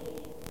wilderness?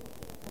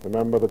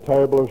 Remember the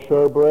table of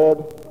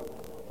showbread?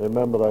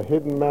 Remember the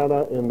hidden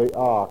manna in the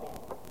ark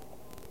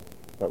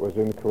that was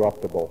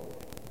incorruptible.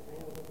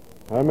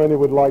 How many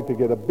would like to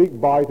get a big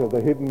bite of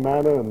the hidden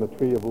manna and the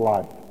tree of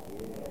life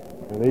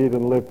and eat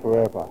and live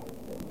forever?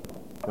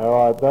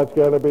 All right, that's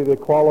going to be the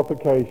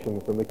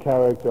qualifications and the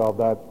character of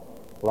that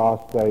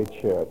last day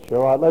church.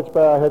 All right, let's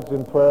bow our heads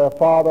in prayer.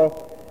 Father,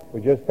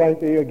 we just thank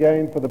thee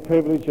again for the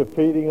privilege of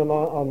feeding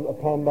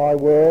upon thy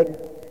word.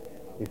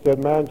 He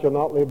said, man shall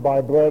not live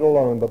by bread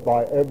alone, but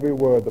by every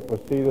word that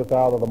proceedeth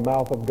out of the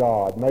mouth of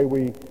God. May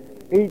we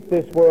eat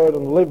this word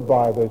and live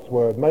by this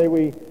word. May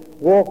we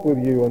walk with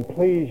you and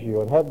please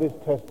you and have this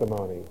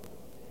testimony.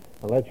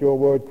 And let your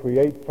word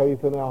create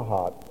faith in our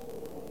hearts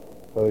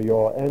for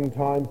your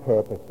end-time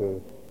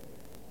purposes.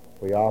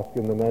 We ask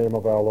in the name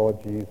of our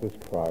Lord Jesus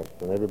Christ.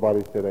 And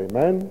everybody said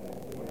amen.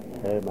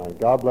 Amen.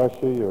 God bless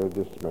you. You're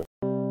dismissed.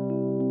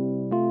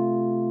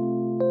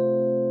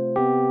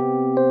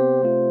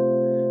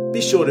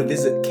 Be sure to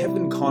visit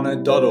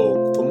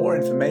kevinconnor.org for more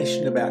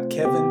information about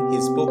Kevin,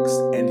 his books,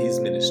 and his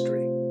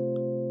ministry.